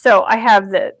 So I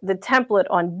have the template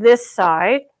on this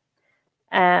side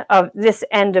of this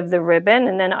end of the ribbon,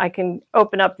 and then I can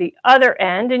open up the other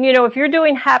end. And you know, if you're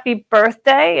doing happy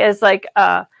birthday as like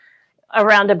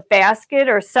around a basket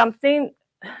or something,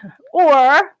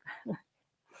 or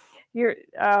you're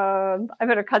I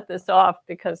better cut this off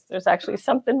because there's actually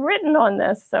something written on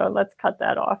this, so let's cut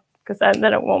that off, because then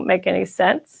it won't make any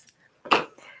sense.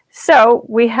 So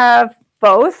we have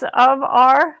both of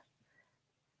our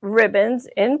ribbons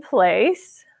in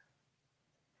place,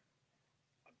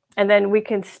 and then we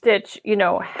can stitch, you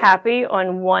know, happy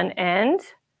on one end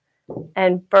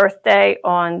and birthday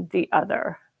on the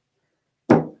other.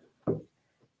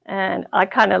 And I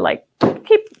kind of like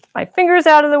keep my fingers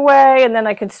out of the way, and then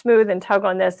I can smooth and tug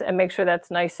on this and make sure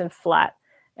that's nice and flat.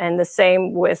 And the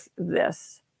same with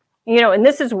this. You know, and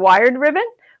this is wired ribbon,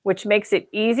 which makes it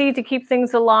easy to keep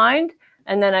things aligned.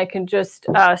 And then I can just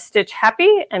stitch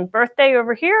happy and birthday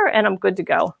over here, and I'm good to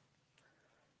go.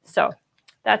 So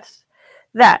that's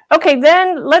that. Okay,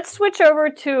 then let's switch over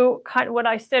to kind of what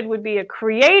I said would be a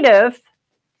creative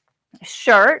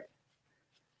shirt.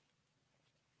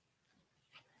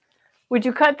 Would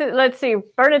you cut the, let's see,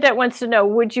 Bernadette wants to know,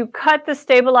 would you cut the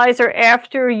stabilizer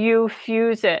after you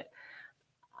fuse it?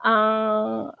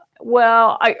 Well,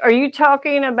 are you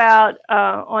talking about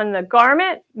on the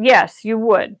garment? Yes, you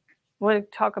would. We'll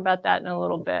talk about that in a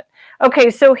little bit.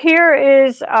 Okay, so here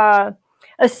is a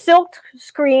silk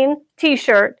screen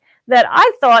t-shirt that I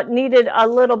thought needed a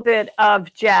little bit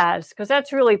of jazz, because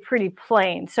that's really pretty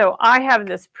plain. So I have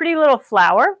this pretty little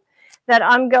flower that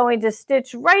I'm going to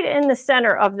stitch right in the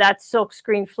center of that silk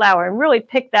screen flower and really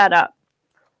pick that up.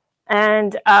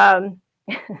 And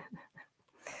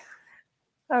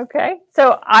Okay,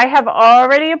 so I have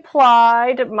already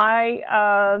applied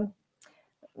my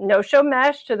no-show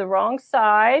mesh to the wrong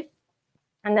side.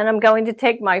 And then I'm going to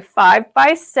take my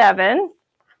 5x7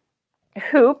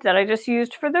 hoop that I just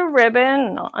used for the ribbon,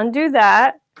 and I'll undo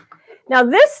that. Now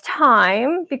this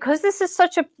time, because this is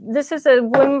a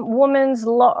woman's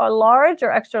large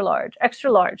or extra large?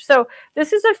 Extra large. So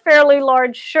this is a fairly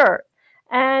large shirt.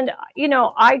 And, you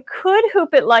know, I could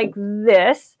hoop it like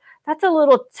this. That's a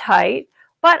little tight.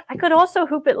 But I could also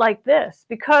hoop it like this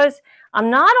because I'm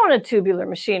not on a tubular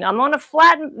machine. I'm on a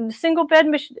flat single bed,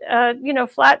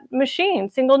 flat machine,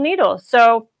 single needle.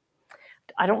 So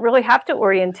I don't really have to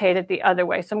orientate it the other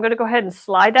way. So I'm going to go ahead and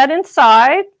slide that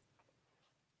inside.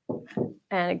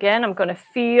 And again, I'm going to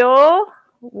feel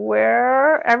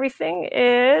where everything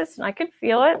is. And I can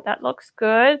feel it. That looks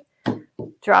good.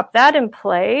 Drop that in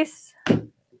place.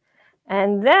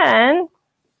 And then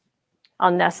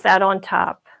I'll nest that on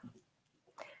top.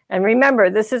 And remember,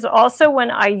 this is also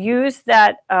when I use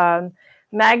that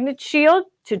magnet shield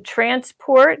to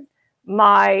transport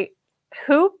my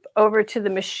hoop over to the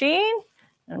machine.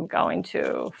 I'm going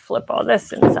to flip all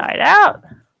this inside out.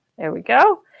 There we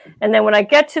go. And then when I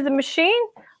get to the machine,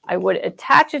 I would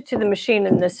attach it to the machine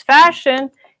in this fashion.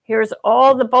 Here's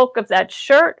all the bulk of that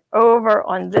shirt over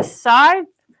on this side.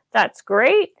 That's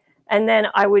great. And then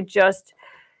I would just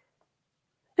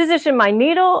position my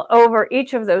needle over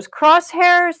each of those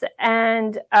crosshairs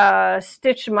and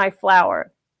stitch my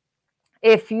flower.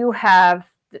 If you have,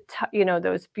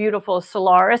 those beautiful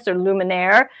Solaris or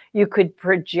Luminaire, you could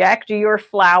project your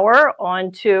flower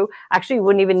onto, actually you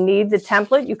wouldn't even need the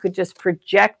template. You could just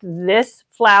project this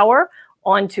flower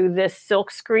onto this silk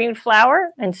screen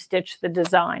flower and stitch the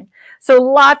design. So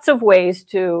lots of ways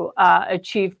to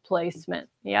achieve placement.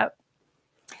 Yep.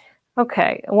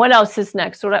 Okay, and what else is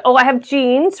next? I have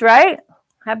jeans, right?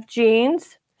 I have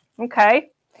jeans.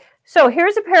 Okay, so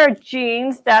here's a pair of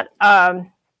jeans that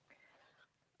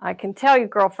I can tell you,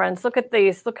 girlfriends, look at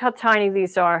these. Look how tiny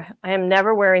these are. I am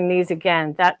never wearing these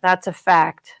again. That's a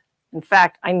fact. In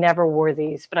fact, I never wore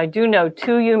these, but I do know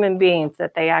 2 human beings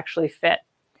that they actually fit.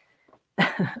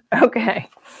 Okay,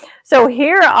 so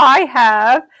here I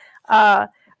have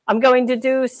I'm going to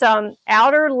do some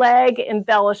outer leg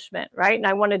embellishment, right? And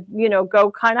I want to, go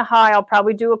kind of high. I'll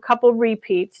probably do a couple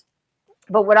repeats.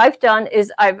 But what I've done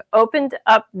is I've opened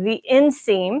up the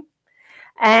inseam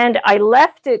and I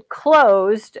left it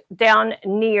closed down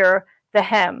near the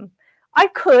hem. I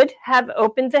could have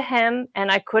opened the hem and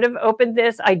I could have opened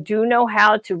this. I do know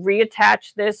how to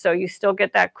reattach this so you still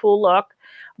get that cool look.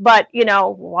 But,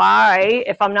 why?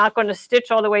 If I'm not going to stitch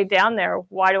all the way down there,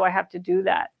 why do I have to do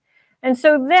that? And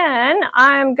so then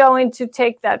I'm going to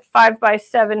take that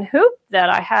 5x7 hoop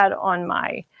that I had on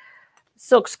my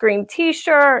silkscreen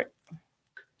t-shirt,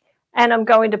 and I'm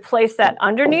going to place that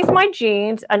underneath my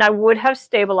jeans, and I would have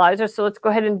stabilizer, so let's go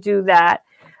ahead and do that.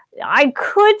 I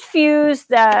could fuse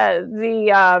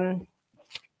the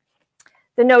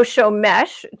no-show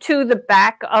mesh to the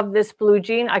back of this blue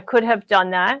jean. I could have done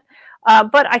that,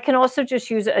 but I can also just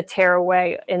use a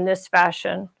tearaway in this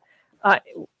fashion.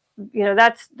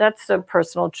 That's a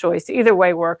personal choice. Either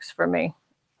way works for me.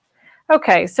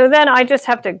 Okay, so then I just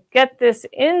have to get this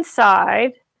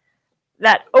inside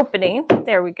that opening.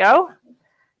 There we go.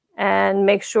 And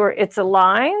make sure it's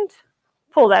aligned.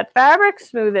 Pull that fabric,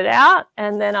 smooth it out,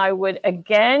 and then I would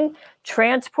again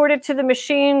transport it to the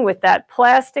machine with that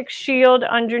plastic shield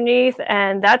underneath,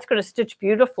 and that's going to stitch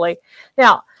beautifully.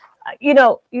 Now,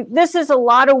 this is a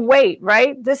lot of weight,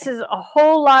 right? This is a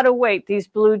whole lot of weight, these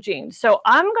blue jeans. So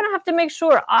I'm going to have to make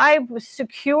sure I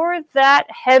secure that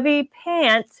heavy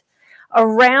pant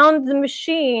around the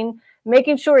machine,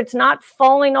 making sure it's not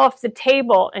falling off the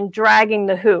table and dragging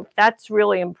the hoop. That's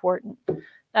really important.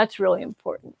 That's really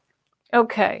important.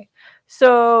 Okay,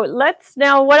 so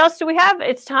now, what else do we have?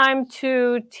 It's time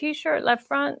to t-shirt left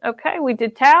front. Okay, we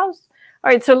did towels.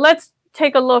 All right, so let's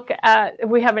take a look at if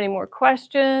we have any more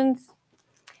questions.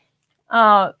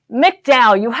 Mick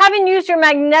Dow, you haven't used your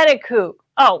magnetic hoop.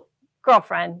 Oh,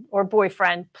 girlfriend or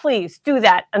boyfriend, please do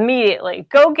that immediately.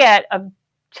 Go get a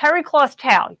terry cloth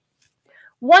towel,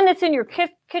 one that's in your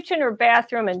kitchen or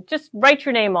bathroom, and just write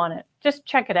your name on it. Just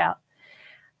check it out.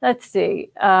 Let's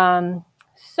see.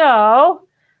 So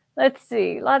let's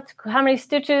see. How many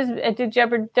stitches did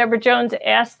Deborah Jones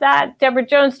ask that? Deborah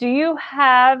Jones, do you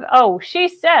have? Oh, she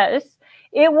says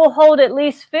it will hold at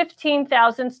least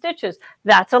 15,000 stitches.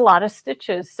 That's a lot of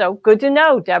stitches. So good to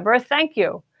know, Deborah. Thank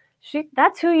you.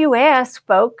 That's who you ask,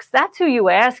 folks. That's who you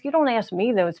ask. You don't ask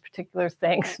me those particular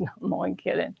things. No, I'm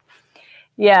kidding.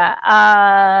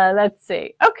 Yeah. Let's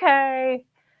see. Okay.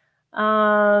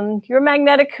 Your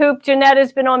magnetic hoop, Jeanette,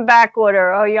 has been on back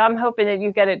order. Oh yeah, I'm hoping that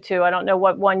you get it too. I don't know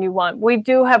what one you want. We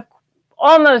do have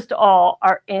almost all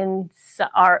are in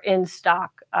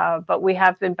stock, but we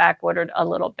have been back ordered a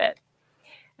little bit.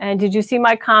 And did you see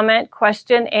my comment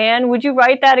question? Anne, would you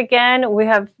write that again? We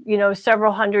have,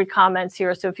 several hundred comments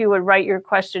here. So if you would write your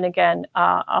question again,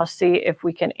 I'll see if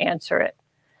we can answer it.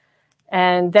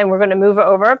 And then we're going to move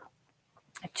over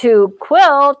to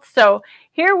quilts. So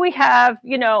here we have,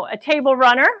 a table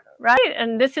runner, right?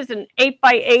 And this is an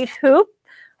 8x8 hoop.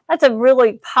 That's a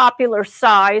really popular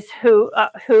size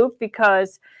hoop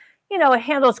because, it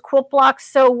handles quilt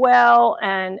blocks so well.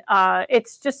 And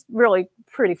it's just really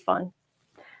pretty fun.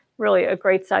 Really a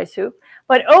great size hoop.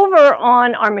 But over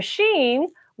on our machine,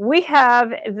 we have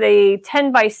the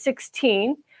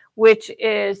 10x16, which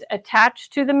is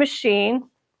attached to the machine.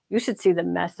 You should see the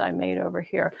mess I made over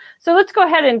here. So let's go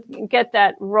ahead and get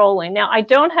that rolling. Now, I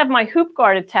don't have my hoop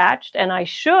guard attached, and I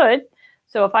should.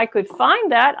 So if I could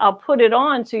find that, I'll put it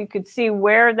on so you could see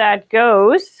where that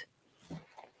goes.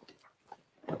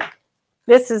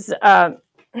 This is, okay,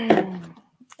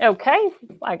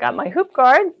 I got my hoop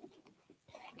guard.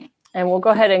 And we'll go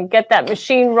ahead and get that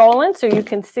machine rolling so you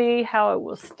can see how it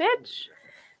will stitch.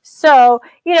 So,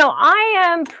 I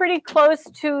am pretty close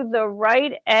to the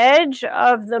right edge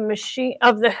of the machine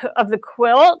of the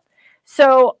quilt.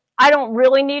 So I don't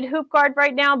really need hoop guard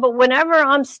right now, but whenever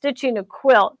I'm stitching a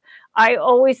quilt, I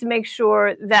always make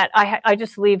sure that I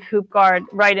just leave hoop guard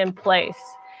right in place.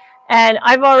 And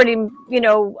I've already,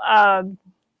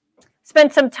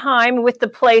 spent some time with the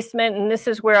placement, and this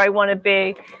is where I want to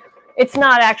be. It's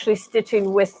not actually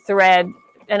stitching with thread,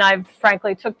 and I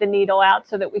frankly took the needle out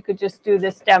so that we could just do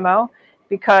this demo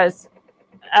because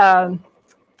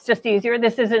it's just easier.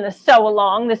 This isn't a sew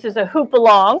along, this is a hoop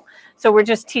along, so we're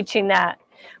just teaching that.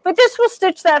 But this will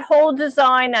stitch that whole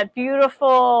design, that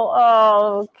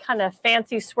beautiful, kind of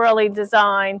fancy swirly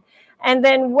design. And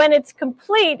then when it's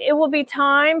complete, it will be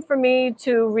time for me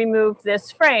to remove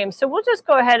this frame. So we'll just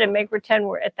go ahead and make pretend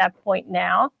we're at that point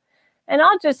now. And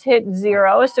I'll just hit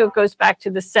 0 so it goes back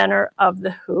to the center of the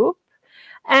hoop.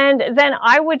 And then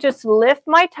I would just lift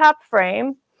my top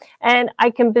frame and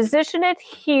I can position it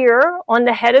here on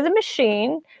the head of the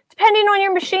machine, depending on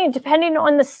your machine, depending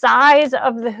on the size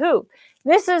of the hoop.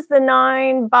 This is the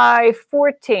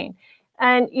 9x14.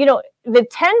 And, the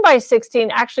 10x16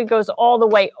 actually goes all the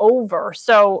way over.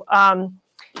 So,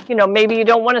 maybe you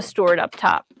don't want to store it up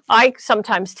top. I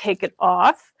sometimes take it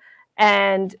off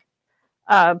and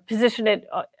position it.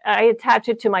 I attach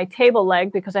it to my table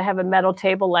leg because I have a metal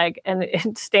table leg and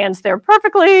it stands there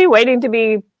perfectly waiting to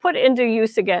be put into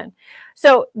use again.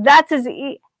 So that's as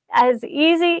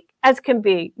easy as can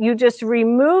be. You just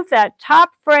remove that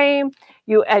top frame,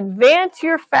 you advance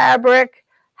your fabric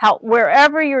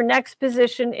wherever your next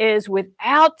position is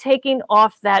without taking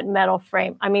off that metal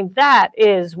frame. I mean, that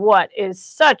is what is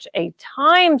such a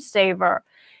time saver.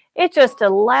 It just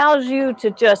allows you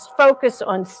to just focus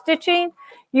on stitching.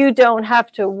 You don't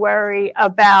have to worry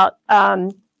about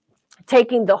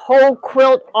taking the whole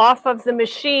quilt off of the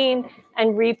machine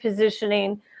and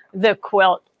repositioning the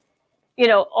quilt,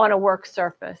 on a work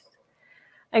surface.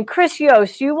 And Chris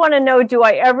Yost, you want to know, do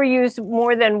I ever use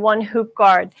more than one hoop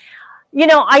guard?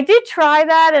 I did try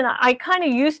that and I kind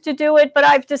of used to do it, but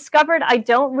I've discovered I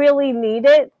don't really need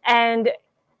it. And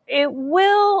it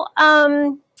will...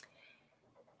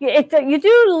 you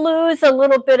do lose a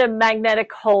little bit of magnetic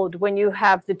hold when you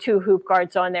have the 2 hoop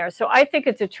guards on there. So I think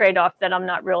it's a trade-off that I'm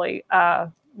not really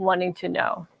wanting to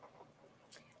know.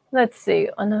 Let's see.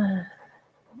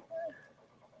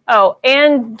 Oh,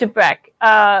 Anne DeBreck.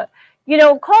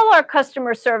 Call our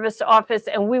customer service office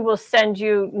and we will send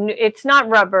you, it's not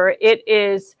rubber, it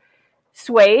is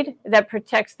suede that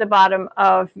protects the bottom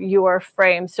of your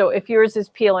frame. So if yours is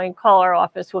peeling, call our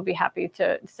office. We'll be happy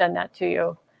to send that to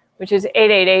you, which is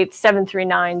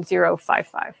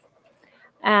 888-739-055.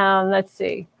 Let's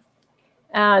see.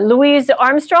 Louise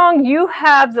Armstrong, you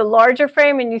have the larger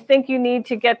frame and you think you need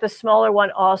to get the smaller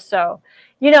one also.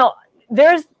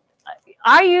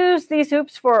 I use these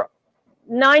hoops for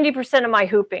 90% of my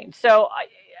hooping. So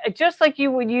just like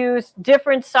you would use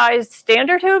different sized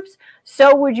standard hoops,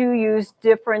 so would you use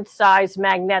different size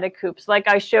magnetic hoops. Like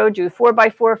I showed you,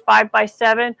 4x4,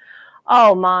 5x7.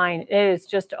 Oh, mine, it is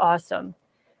just awesome.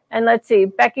 And let's see,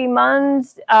 Becky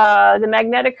Munns, the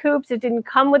magnetic hoops, it didn't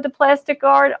come with the plastic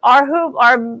guard.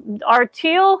 Our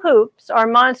teal hoops, our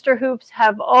monster hoops,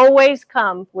 have always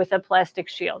come with a plastic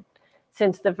shield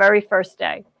since the very first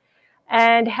day.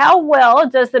 And how well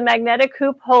does the magnetic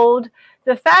hoop hold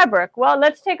the fabric? Well,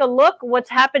 let's take a look what's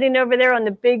happening over there on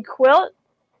the big quilt.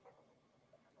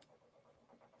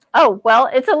 Oh, well,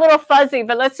 it's a little fuzzy,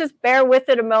 but let's just bear with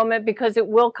it a moment because it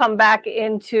will come back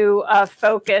into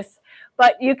focus.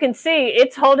 But you can see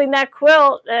it's holding that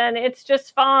quilt and it's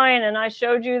just fine. And I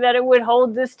showed you that it would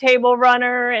hold this table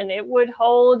runner and it would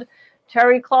hold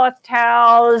terry cloth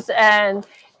towels. And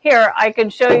here, I can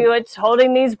show you it's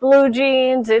holding these blue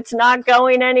jeans. It's not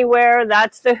going anywhere.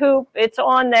 That's the hoop. It's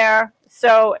on there.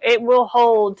 So it will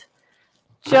hold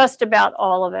just about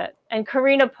all of it. And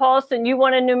Karina Paulson, you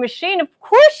want a new machine? Of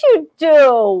course you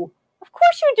do. Of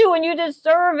course you do, and you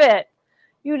deserve it.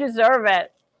 You deserve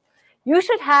it. You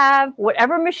should have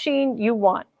whatever machine you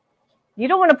want. You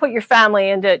don't want to put your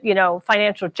family into,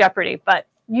 financial jeopardy, but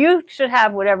you should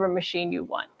have whatever machine you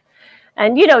want.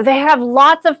 And, they have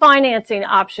lots of financing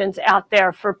options out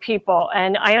there for people.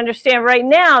 And I understand right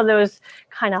now those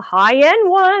kind of high-end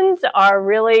ones are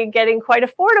really getting quite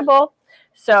affordable.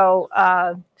 So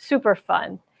super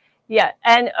fun. Yeah.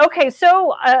 And okay,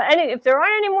 so if there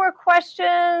aren't any more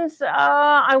questions,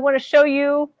 I want to show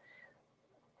you.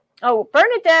 Oh,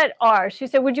 Bernadette R. She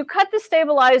said, would you cut the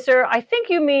stabilizer? I think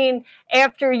you mean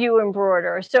after you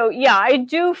embroider. So yeah, I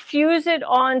do fuse it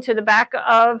onto the back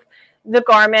of the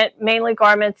garment, mainly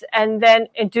garments, and then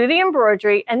do the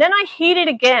embroidery. And then I heat it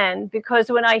again, because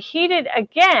when I heat it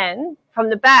again from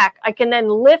the back, I can then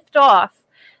lift off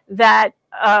that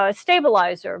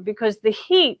stabilizer, because the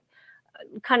heat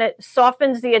kind of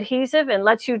softens the adhesive and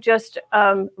lets you just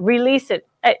release it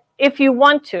if you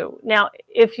want to. Now,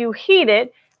 if you heat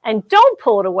it and don't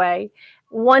pull it away,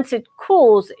 once it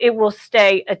cools, it will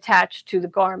stay attached to the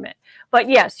garment. But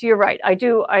yes, you're right.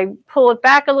 I pull it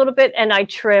back a little bit and I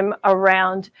trim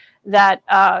around that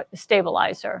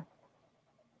stabilizer.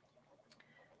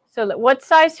 So what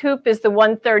size hoop is the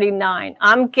 139?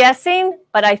 I'm guessing,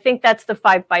 but I think that's the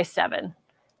 5x7.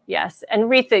 Yes. And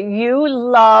Retha, you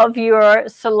love your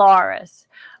Solaris.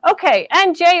 Okay.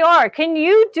 And JR, can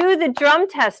you do the drum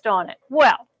test on it?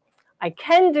 Well, I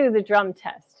can do the drum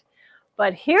test,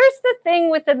 but here's the thing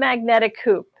with the magnetic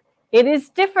hoop. It is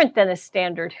different than a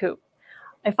standard hoop.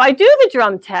 If I do the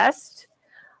drum test,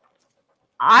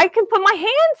 I can put my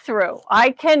hand through.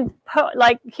 I can put,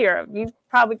 like here,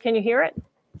 can you hear it?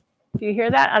 Do you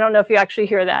hear that? I don't know if you actually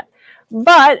hear that.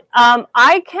 But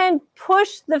I can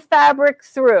push the fabric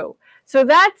through. So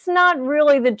that's not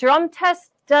really, the drum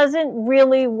test doesn't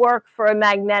really work for a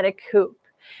magnetic hoop,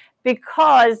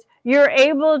 because you're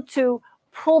able to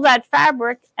pull that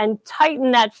fabric and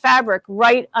tighten that fabric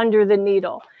right under the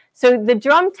needle. So the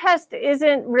drum test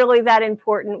isn't really that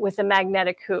important with a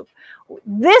magnetic hoop.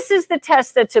 This is the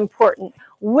test that's important.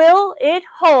 Will it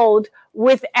hold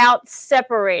without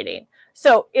separating?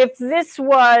 So if this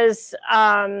was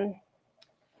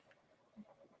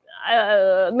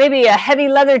maybe a heavy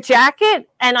leather jacket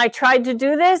and I tried to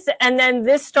do this and then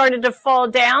this started to fall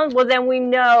down, well, then we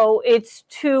know it's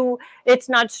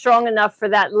not strong enough for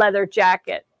that leather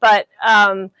jacket. But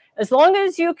as long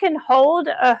as you can hold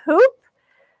a hoop,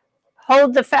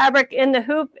 hold the fabric in the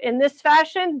hoop in this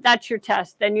fashion, that's your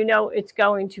test. Then you know it's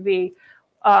going to be,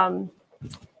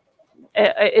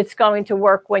 it's going to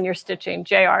work when you're stitching.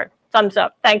 JR, thumbs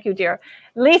up. Thank you, dear.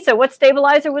 Lisa, what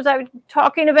stabilizer was I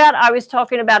talking about? I was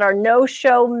talking about our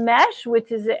no-show mesh,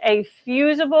 which is a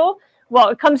fusible. Well,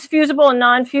 it comes fusible and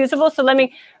non-fusible. So let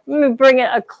me bring it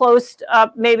a close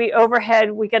up, maybe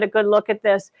overhead. We get a good look at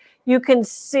this. You can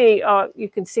see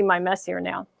my mess here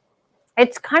now.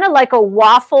 It's kind of like a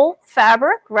waffle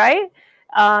fabric, right?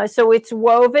 So it's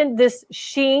woven. This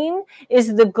sheen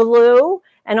is the glue.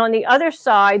 And on the other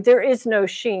side, there is no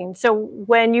sheen. So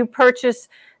when you purchase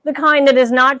the kind that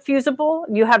is not fusible,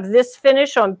 you have this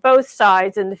finish on both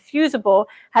sides, and the fusible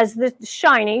has the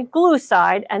shiny glue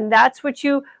side, and that's what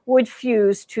you would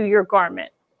fuse to your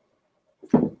garment.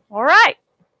 All right,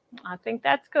 I think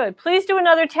that's good. Please do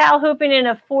another towel hooping in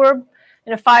a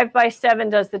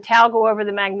 5x7. Does the towel go over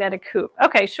the magnetic hoop?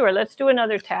 Okay, sure, let's do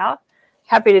another towel.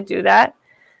 Happy to do that.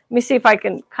 Let me see if I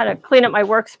can kind of clean up my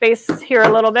workspace here a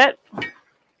little bit.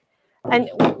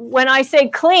 And when I say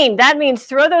clean, that means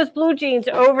throw those blue jeans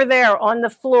over there on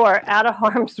the floor out of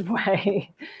harm's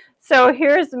way. So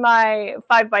here's my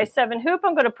 5x7 hoop.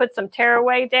 I'm going to put some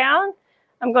tearaway down.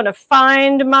 I'm going to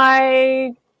find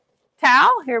my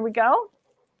towel. Here we go.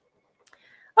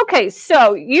 Okay,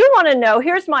 so you want to know,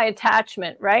 here's my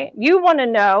attachment, right? You want to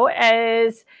know,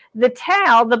 is the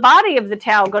towel, the body of the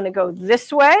towel, going to go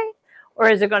this way? Or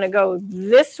is it going to go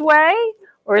this way?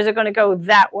 Or is it going to go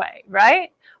that way,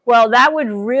 right? Well, that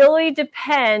would really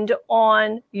depend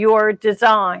on your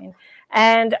design.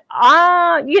 And,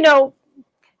 you know,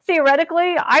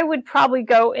 theoretically, I would probably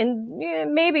go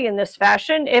in maybe in this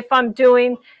fashion. If I'm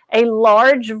doing a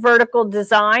large vertical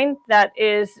design that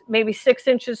is maybe 6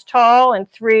 inches tall and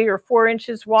 3 or 4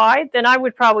 inches wide, then I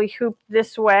would probably hoop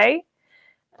this way.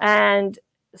 And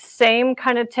same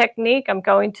kind of technique. I'm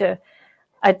going to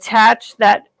attach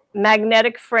that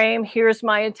magnetic frame. Here's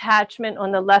my attachment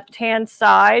on the left-hand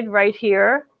side right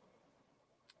here.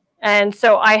 And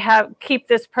so I keep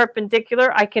this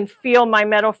perpendicular. I can feel my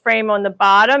metal frame on the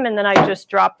bottom, and then I just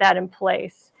drop that in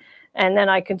place. And then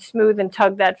I can smooth and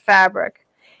tug that fabric.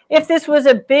 If this was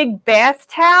a big bath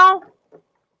towel,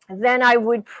 then I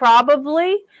would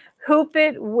probably hoop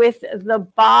it with the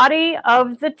body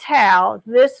of the towel,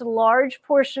 this large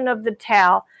portion of the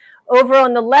towel, over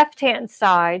on the left-hand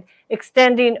side,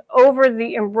 extending over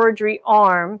the embroidery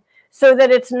arm, so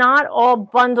that it's not all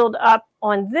bundled up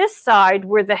on this side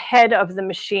where the head of the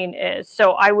machine is.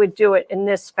 So I would do it in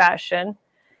this fashion.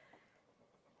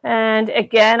 And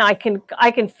again, I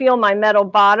can feel my metal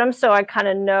bottom, so I kind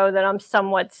of know that I'm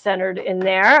somewhat centered in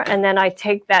there. And then I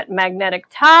take that magnetic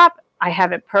top, I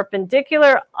have it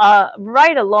perpendicular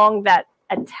right along that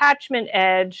attachment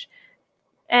edge,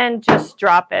 and just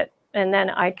drop it. And then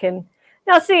I can,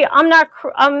 now see, I'm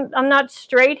not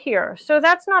straight here, so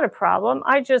that's not a problem.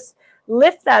 I just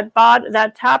lift that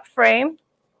top frame,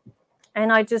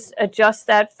 and I just adjust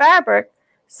that fabric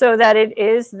so that it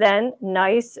is then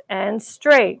nice and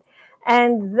straight.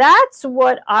 And that's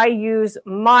what I use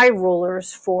my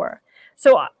rulers for.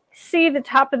 So see, the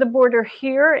top of the border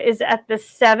here is at the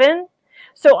 7.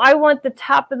 So I want the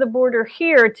top of the border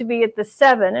here to be at the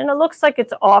 7, and it looks like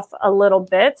it's off a little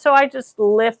bit. So I just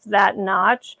lift that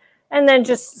notch and then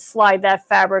just slide that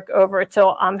fabric over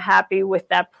till I'm happy with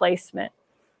that placement.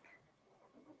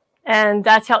 And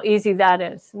that's how easy that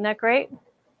is. Isn't that great?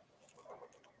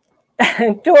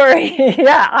 Dory,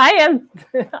 yeah, I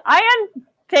am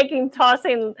taking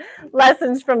tossing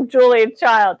lessons from Julia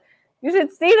Child. You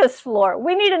should see this floor.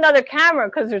 We need another camera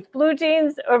because there's blue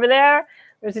jeans over there.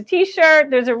 There's a t-shirt,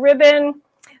 there's a ribbon,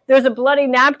 there's a bloody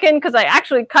napkin because I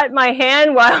actually cut my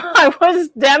hand while I was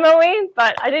demoing,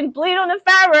 but I didn't bleed on the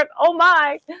fabric. Oh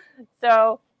my.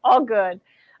 So all good.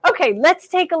 Okay, let's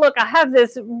take a look. I have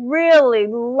this really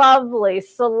lovely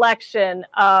selection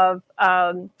of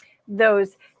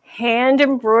those hand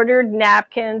embroidered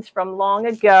napkins from long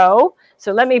ago.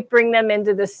 So let me bring them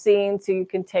into the scene so you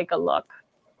can take a look.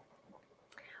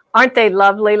 Aren't they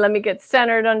lovely? Let me get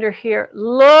centered under here.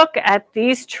 Look at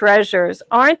these treasures.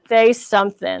 Aren't they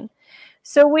something?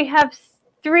 So we have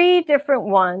 3 different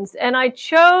ones, and I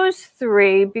chose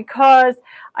 3 because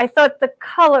I thought the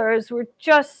colors were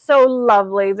just so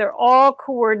lovely. They're all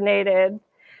coordinated.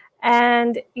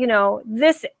 And, you know,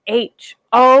 this H,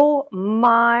 oh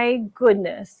my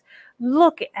goodness,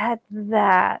 look at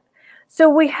that. So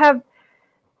we have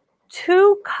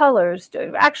 2 colors,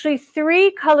 actually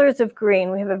 3 colors of green.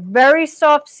 We have a very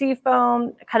soft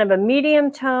seafoam, kind of a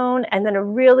medium tone, and then a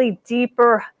really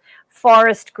deeper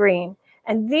forest green.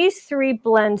 And these 3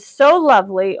 blend so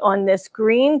lovely on this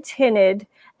green tinted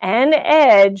and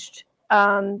edged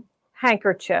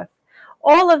handkerchief.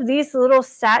 All of these little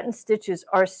satin stitches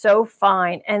are so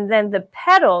fine. And then the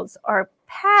petals are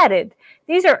padded.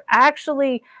 These are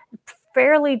actually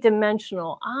fairly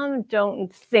dimensional. I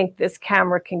don't think this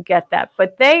camera can get that,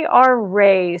 but they are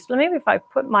raised. Maybe if I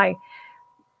put my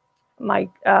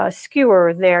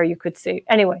skewer there, you could see.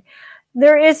 Anyway,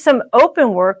 there is some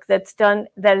open work that's done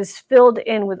that is filled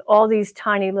in with all these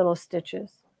tiny little stitches.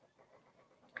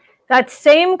 That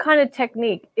same kind of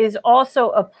technique is also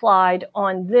applied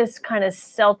on this kind of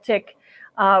Celtic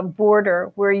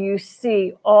border where you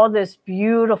see all this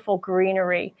beautiful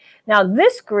greenery. Now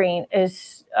this green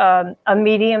is a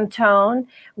medium tone,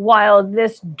 while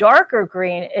this darker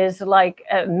green is like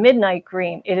a midnight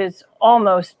green. It is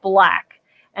almost black,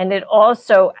 and it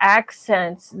also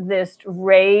accents this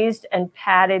raised and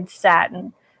padded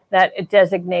satin that it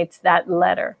designates that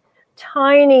letter.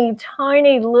 Tiny,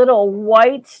 tiny little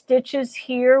white stitches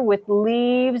here with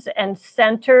leaves and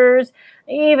centers,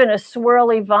 even a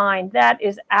swirly vine. That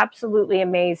is absolutely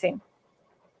amazing.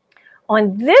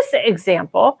 On this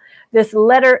example, this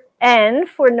letter N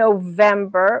for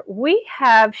November, we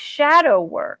have shadow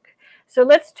work. So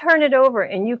let's turn it over,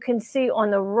 and you can see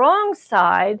on the wrong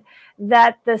side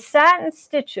that the satin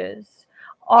stitches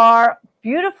are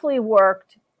beautifully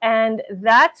worked, and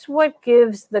that's what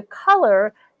gives the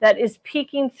color that is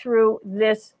peeking through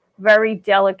this very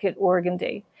delicate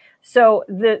organdy. So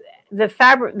the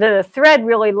thread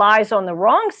really lies on the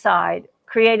wrong side,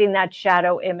 creating that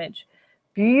shadow image.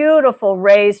 Beautiful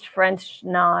raised French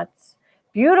knots,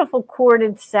 beautiful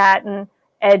corded satin,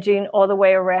 edging all the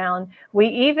way around. We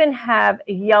even have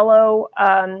yellow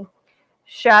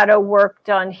shadow work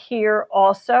done here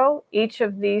also. Each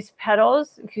of these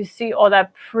petals, you see all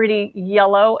that pretty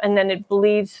yellow, and then it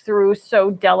bleeds through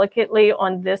so delicately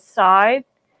on this side.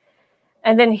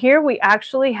 And then here we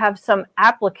actually have some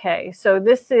applique. So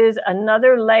this is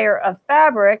another layer of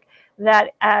fabric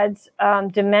that adds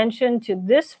dimension to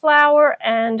this flower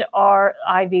and our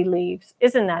ivy leaves.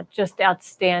 Isn't that just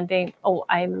outstanding? Oh,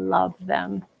 I love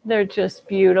them. They're just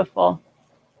beautiful.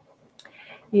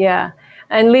 Yeah.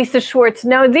 And Lisa Schwartz,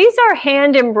 no, these are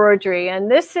hand embroidery, and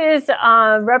this is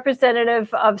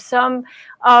representative of some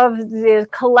of the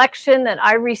collection that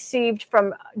I received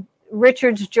from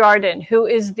Richard's Jardin, who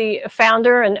is the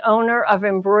founder and owner of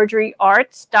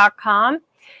embroideryarts.com.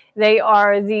 They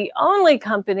are the only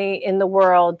company in the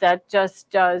world that just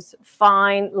does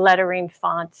fine lettering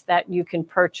fonts that you can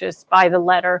purchase by the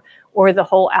letter or the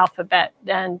whole alphabet,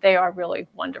 and they are really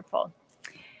wonderful.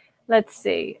 Let's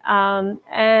see.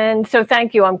 And so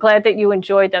thank you. I'm glad that you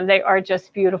enjoyed them. They are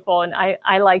just beautiful, and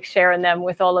I like sharing them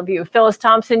with all of you. Phyllis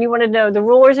Thompson, you want to know the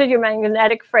rulers of your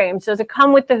magnetic frames. Does it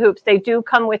come with the hoops? They do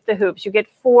come with the hoops. You get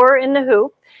 4 in the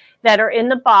hoop that are in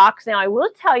the box. Now, I will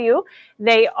tell you,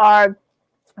 they are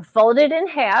folded in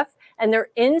half, and they're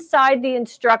inside the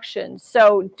instructions.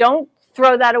 So don't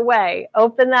throw that away.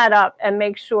 Open that up and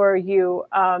make sure you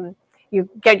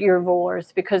get your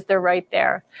rulers, because they're right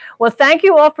there. Well, thank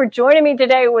you all for joining me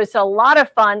today. It was a lot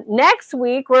of fun. Next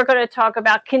week, we're going to talk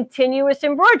about continuous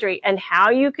embroidery and how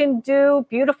you can do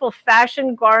beautiful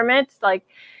fashion garments like,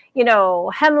 you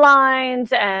know,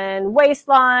 hemlines and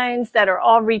waistlines that are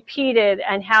all repeated,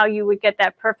 and how you would get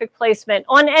that perfect placement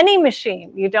on any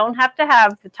machine. You don't have to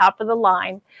have the top of the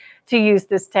line to use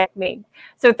this technique.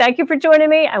 So thank you for joining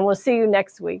me, and we'll see you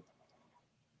next week.